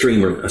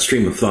stream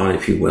of thought,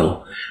 if you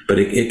will, but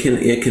it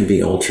can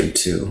be altered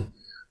too.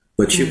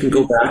 But you can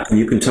go back and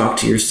you can talk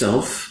to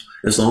yourself,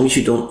 as long as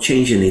you don't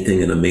change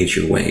anything in a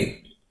major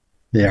way.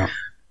 Yeah.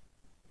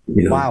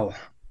 Wow.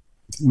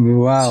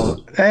 Wow.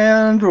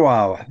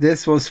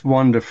 This was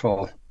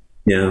wonderful.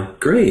 Yeah,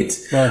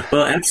 great.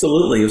 Well,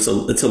 absolutely.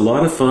 It's a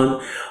lot of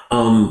fun.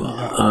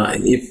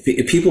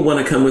 If people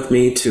want to come with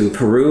me to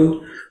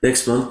Peru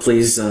next month,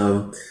 please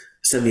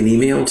send me an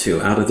email to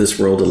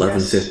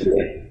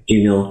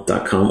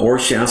outofthisworld1150@gmail.com or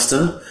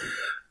Shasta.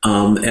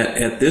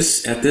 At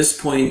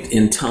this point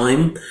in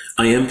time,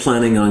 I am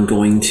planning on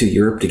going to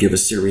Europe to give a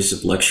series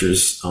of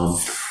lectures,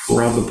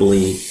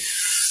 probably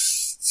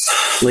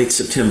late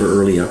September,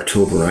 early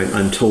October.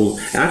 I'm told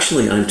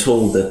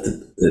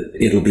that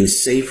it'll be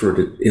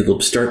safer. It'll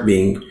start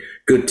being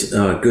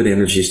good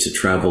energies to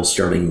travel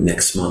starting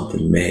next month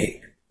in May.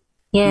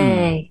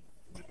 Yay!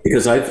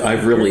 Because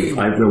I've really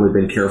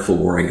been careful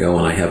where I go,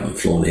 and I haven't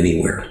flown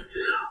anywhere.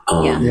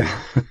 I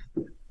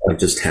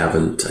just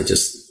haven't. I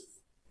just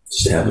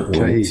haven't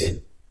wanted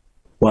to.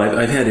 Well,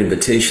 I've had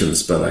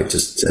invitations, but I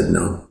just said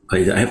no. I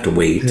have to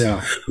wait.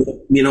 Yeah.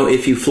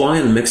 If you fly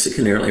in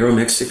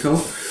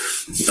Aeromexico,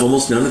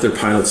 almost none of their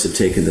pilots have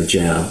taken the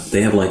jab.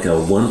 They have like a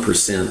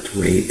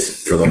 1% rate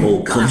for the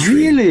whole country.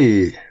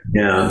 Really?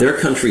 Yeah, their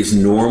country's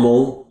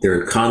normal.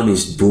 Their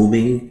economy's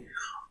booming.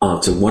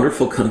 It's a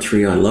wonderful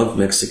country. I love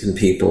Mexican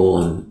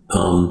people,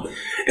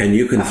 and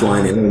you can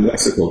fly in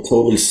Mexico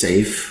totally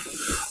safe.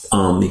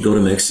 You go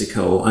to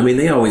Mexico. I mean,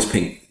 they always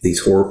paint these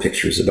horror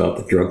pictures about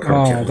the drug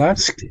cartel. Oh,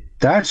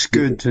 that's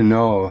good to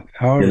know.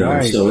 All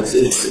right. So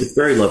it's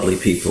very lovely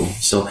people.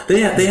 So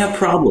they have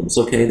problems.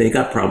 Okay, they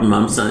got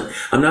problems.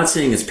 I'm not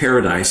saying it's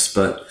paradise,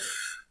 but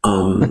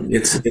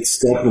it's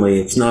definitely,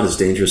 it's not as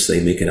dangerous as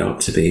they make it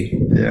out to be.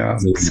 Yeah,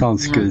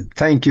 sounds good.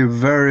 Thank you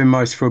very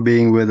much for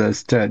being with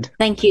us, Ted.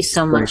 Thank you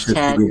so much,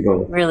 Ted.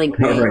 Really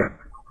great.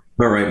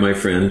 All right, my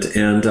friend.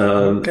 And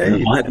I'll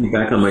have you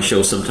back on my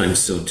show sometime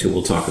soon, too.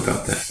 We'll talk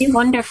about that. That'd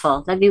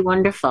be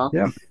wonderful.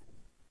 Yeah.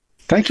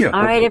 Thank you.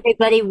 All right,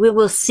 everybody. We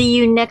will see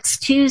you next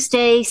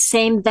Tuesday.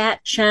 Same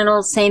bat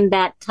channel, same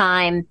bat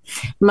time.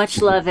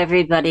 Much love,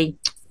 everybody.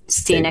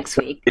 See you next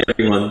week.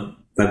 Everyone.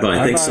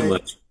 Bye-bye. Thanks so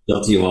much.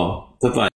 Love to you all. Bye-bye.